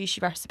it's not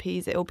sushi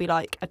recipes, it'll be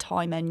like a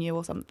Thai menu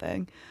or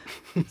something.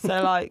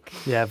 So like,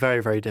 Yeah,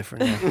 very, very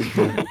different.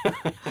 Yeah.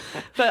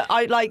 but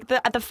I like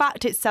the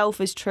fact itself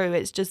is true.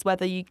 It's just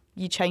whether you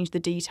change the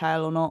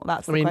detail or not.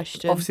 That's I the mean,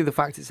 question. obviously the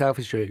fact itself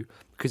is true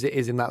because it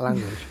is in that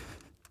language.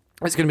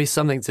 It's going to be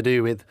something to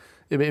do with,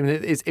 I mean,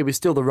 it was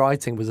still the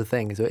writing was a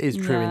thing, so it is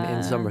true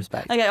in some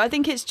respects. Okay, I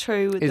think it's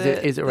true. With Is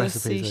it the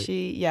recipe?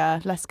 sushi? Yeah,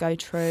 let's go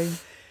true.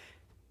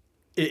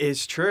 It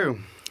is true.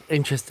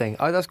 Interesting.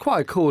 That's quite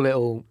a cool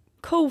little.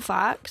 Cool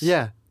fact.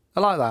 Yeah, I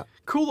like that.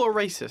 Cool or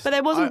racist? But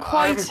there wasn't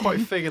I haven't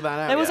quite figured that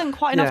out. There wasn't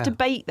quite enough Yeah.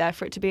 debate there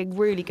for it to be a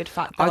really good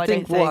fact. Though, I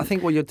think don't think. I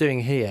think what you're doing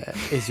here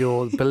is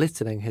you're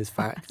belittling his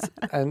facts,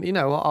 and you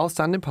know what? I'll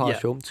stand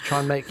impartial to try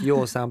and make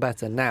yours sound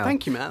better. Now,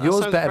 Thank you, Matt. That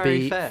yours sounds better very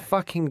be fair.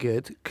 fucking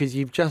good because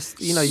you've just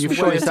you've Swear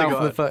shot to yourself in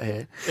God. the foot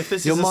here. If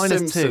this You're is a -2.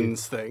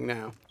 Simpsons thing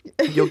now.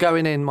 You're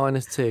going in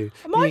 -2.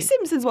 My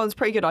Simpsons one's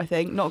pretty good, I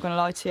think. Not going to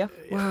lie to you.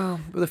 Well,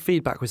 the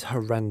feedback was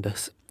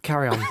horrendous.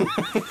 Carry on.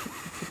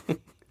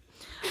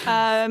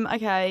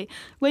 Okay.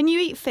 When you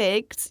eat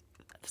figs,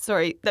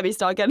 sorry, let me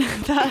start again.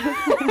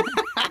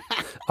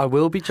 I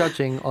will be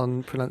judging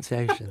on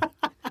pronunciation.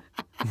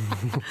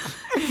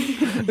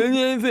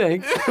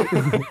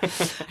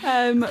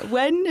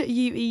 When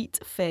you eat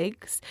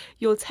figs,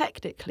 you're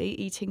technically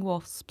eating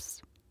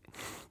wasps.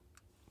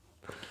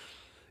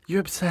 You're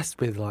obsessed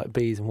with like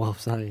bees and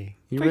wasps, aren't you?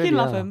 You Freaking really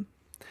love are. them.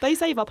 They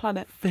save our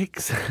planet.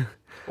 Figs.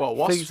 Well,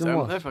 wasps Figs and don't.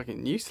 wasps. They're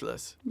fucking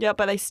useless. Yeah,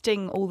 but they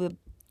sting all the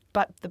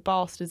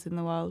bastards in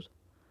the world.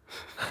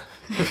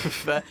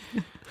 But,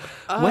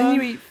 When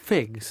you eat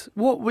figs,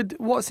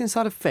 what's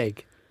inside a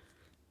fig?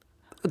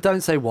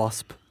 Don't say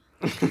wasp.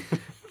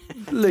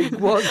 Luke,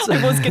 what's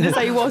I was going to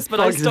say wasp, but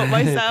I stopped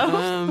myself.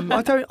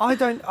 I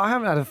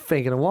haven't had a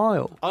fig in a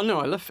while. Oh no,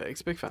 I love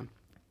figs. Big fan.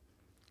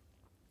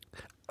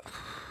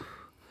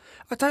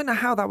 I don't know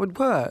how that would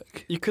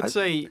work. You could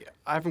say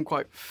I haven't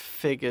quite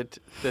figured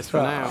this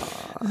one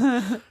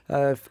out.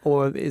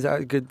 Or is that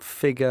a good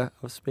figure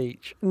of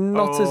speech?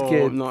 Not as Oh,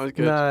 good. not as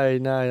good.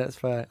 No, that's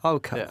fair. I'll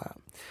cut Yeah.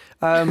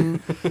 that.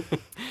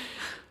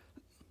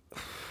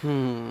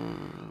 Hmm.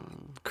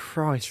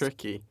 Christ.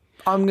 Tricky.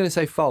 I'm going to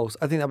say false.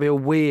 I think that'd be a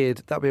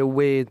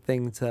weird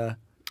thing to.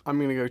 I'm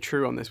going to go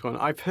true on this one.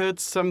 I've heard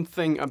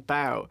something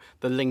about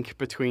the link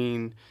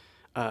between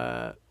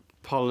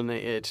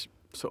pollinated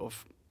sort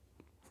of,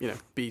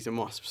 bees and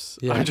wasps.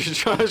 Yeah. I'm just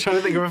trying to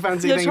think of a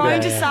fancy You're thing.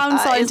 trying there. to sound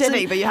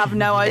scientific, but you have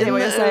no idea In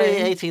what you're the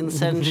early saying. 18th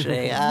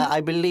century,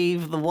 I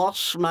believe the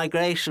wasp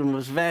migration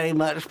was very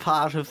much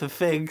part of the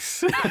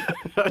Figs.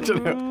 I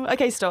don't know.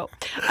 Okay, stop.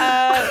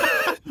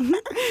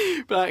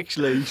 But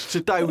actually, to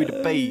go with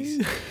the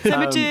bees. So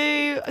we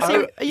do.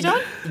 So are you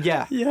done?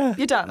 Yeah. Yeah.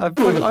 You're done.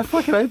 I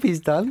fucking hope he's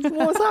done. What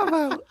was that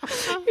about?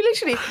 You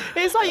literally,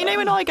 it's like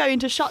when I go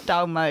into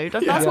shutdown mode.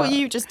 That's Yeah. what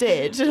you just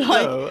did.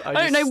 Like, No, I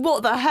don't know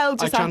what the hell I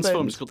just transformed.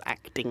 happened. It's called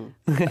acting.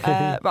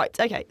 Right.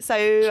 Okay. So,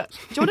 do you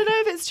want to know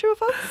if it's true or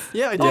false?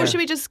 Yeah, I Or do. should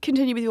we just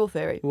continue with your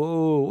theory?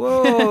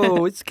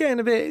 Whoa! It's getting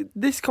a bit.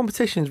 This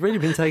competition's really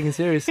been taken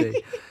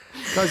seriously,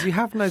 guys. You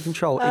have no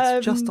control.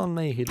 It's just on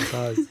me who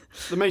decides.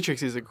 The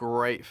Matrix is a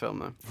great film,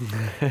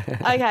 though.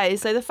 Okay.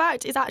 So the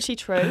fact is actually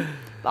true.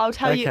 I'll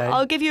tell you. Okay.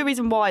 I'll give you a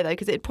reason why though,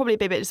 because it'd probably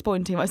be a bit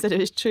disappointing if I said it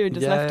was true and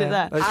just left it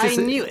there. It's I just-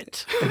 knew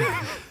it.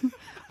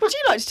 Would you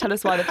like to tell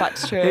us why the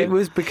fact's true? It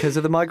was because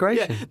of the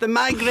migration. The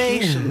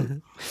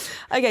migration.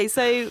 Okay.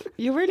 So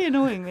you're really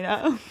annoying me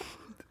now.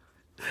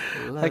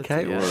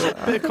 Okay, Yeah.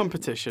 well, Bit of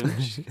competition.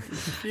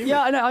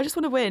 Yeah, I know. I just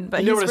want to win,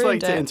 but You know he's what it's like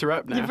ruined to it.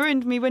 interrupt now. You've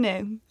ruined me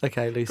winning.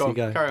 Okay, Lucy, Go on,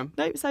 go. carry on.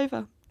 Nope, it's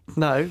over.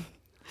 No.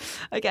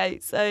 Okay,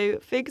 so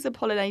figs are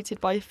pollinated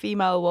by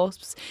female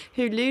wasps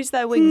who lose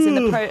their wings in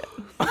the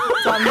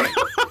Done.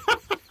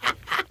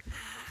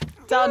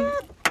 Done.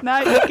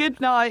 No, good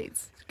night.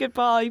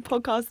 Goodbye.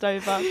 Podcast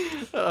over.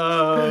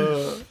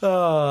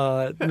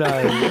 Oh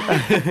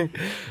no.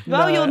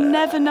 Well, you'll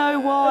never know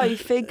why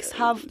figs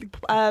have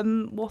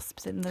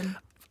wasps in them.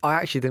 I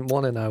actually didn't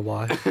want to know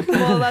why.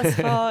 Well, that's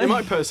It fine.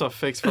 might put us off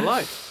figs for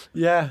life.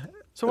 Yeah.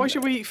 So why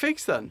should we eat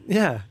figs then?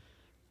 Yeah.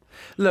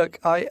 Look,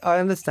 I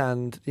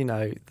understand,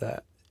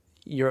 that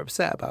you're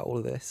upset about all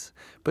of this,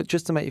 but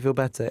just to make you feel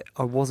better,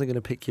 I wasn't going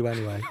to pick you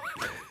anyway.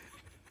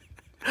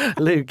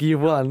 Luke, you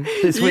won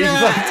this week's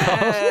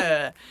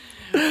Yeah.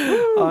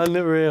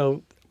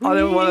 Unreal. I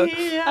don't want to.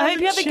 I hope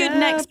you have a good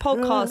next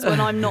podcast when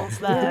I'm not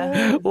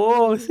there.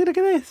 Oh, see, look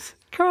at this.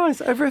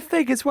 Christ, over a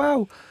fig as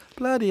well.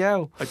 Bloody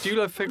hell. I do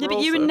love fig Yeah, but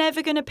rolls, you were though.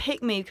 never going to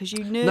pick me because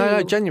you knew.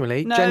 No,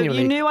 genuinely. No,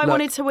 genuinely. you knew I Look,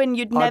 wanted to win.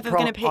 You'd I never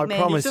going to pro- pick I me.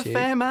 promise He's a you.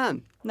 fair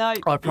man. No,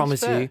 I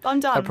promise fair. you. I'm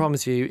done. I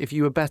promise you, if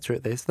you were better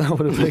at this, that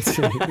would have picked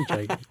you. I'm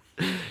joking.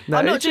 No,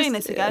 I'm not it's doing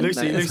just- this again.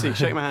 Lucy, No, it's Lucy,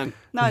 shake my hand.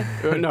 No.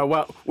 No,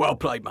 well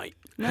played, mate.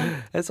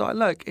 It's like,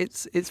 look,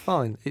 it's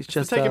fine. It's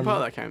just Just taking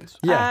part that counts.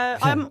 Yeah.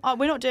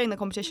 We're not doing the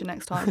competition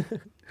next time.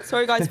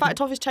 Sorry, guys.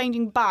 Fact off is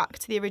changing back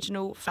to the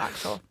original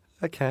fact off.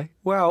 Okay.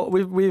 Well,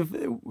 we're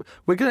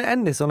going to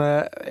end this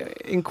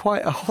in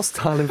quite a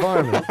hostile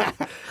environment.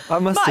 I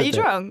must. Matt, you admit.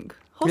 drunk?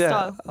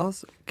 Hostile. Yeah.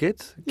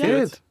 Good. Yeah.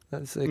 Good.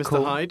 That's a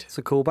Mr. Hyde. It's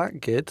a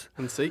callback. Good.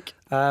 And seek.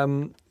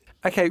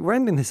 Okay, we're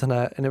ending this in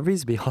a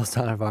reasonably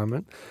hostile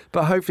environment,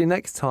 but hopefully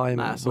next time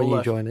Nah, it's when all you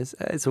love. join us,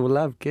 it's all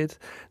love. Good.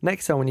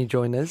 Next time when you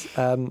join us,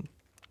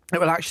 it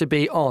will actually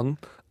be on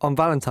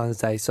Valentine's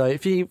Day. So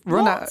if you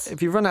run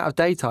out of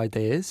date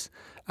ideas,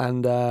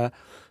 and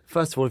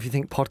first of all, if you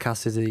think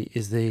podcast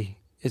is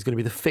is going to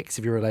be the fix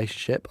of your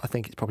relationship, I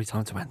think it's probably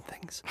time to end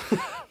things.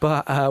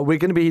 But we're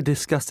going to be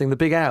discussing the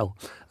big L,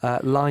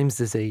 Lyme's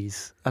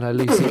disease. I know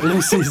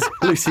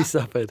Lucy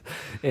suffered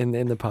in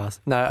the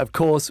past. Now, of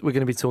course, we're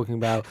going to be talking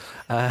about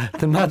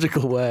the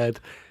magical word,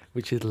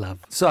 which is love.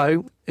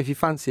 So, if you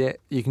fancy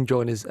it, you can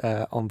join us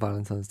on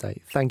Valentine's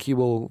Day. Thank you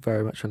all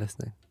very much for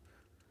listening.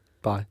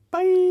 Bye.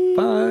 Bye.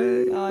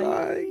 Bye. Bye.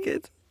 Bye.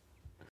 Good.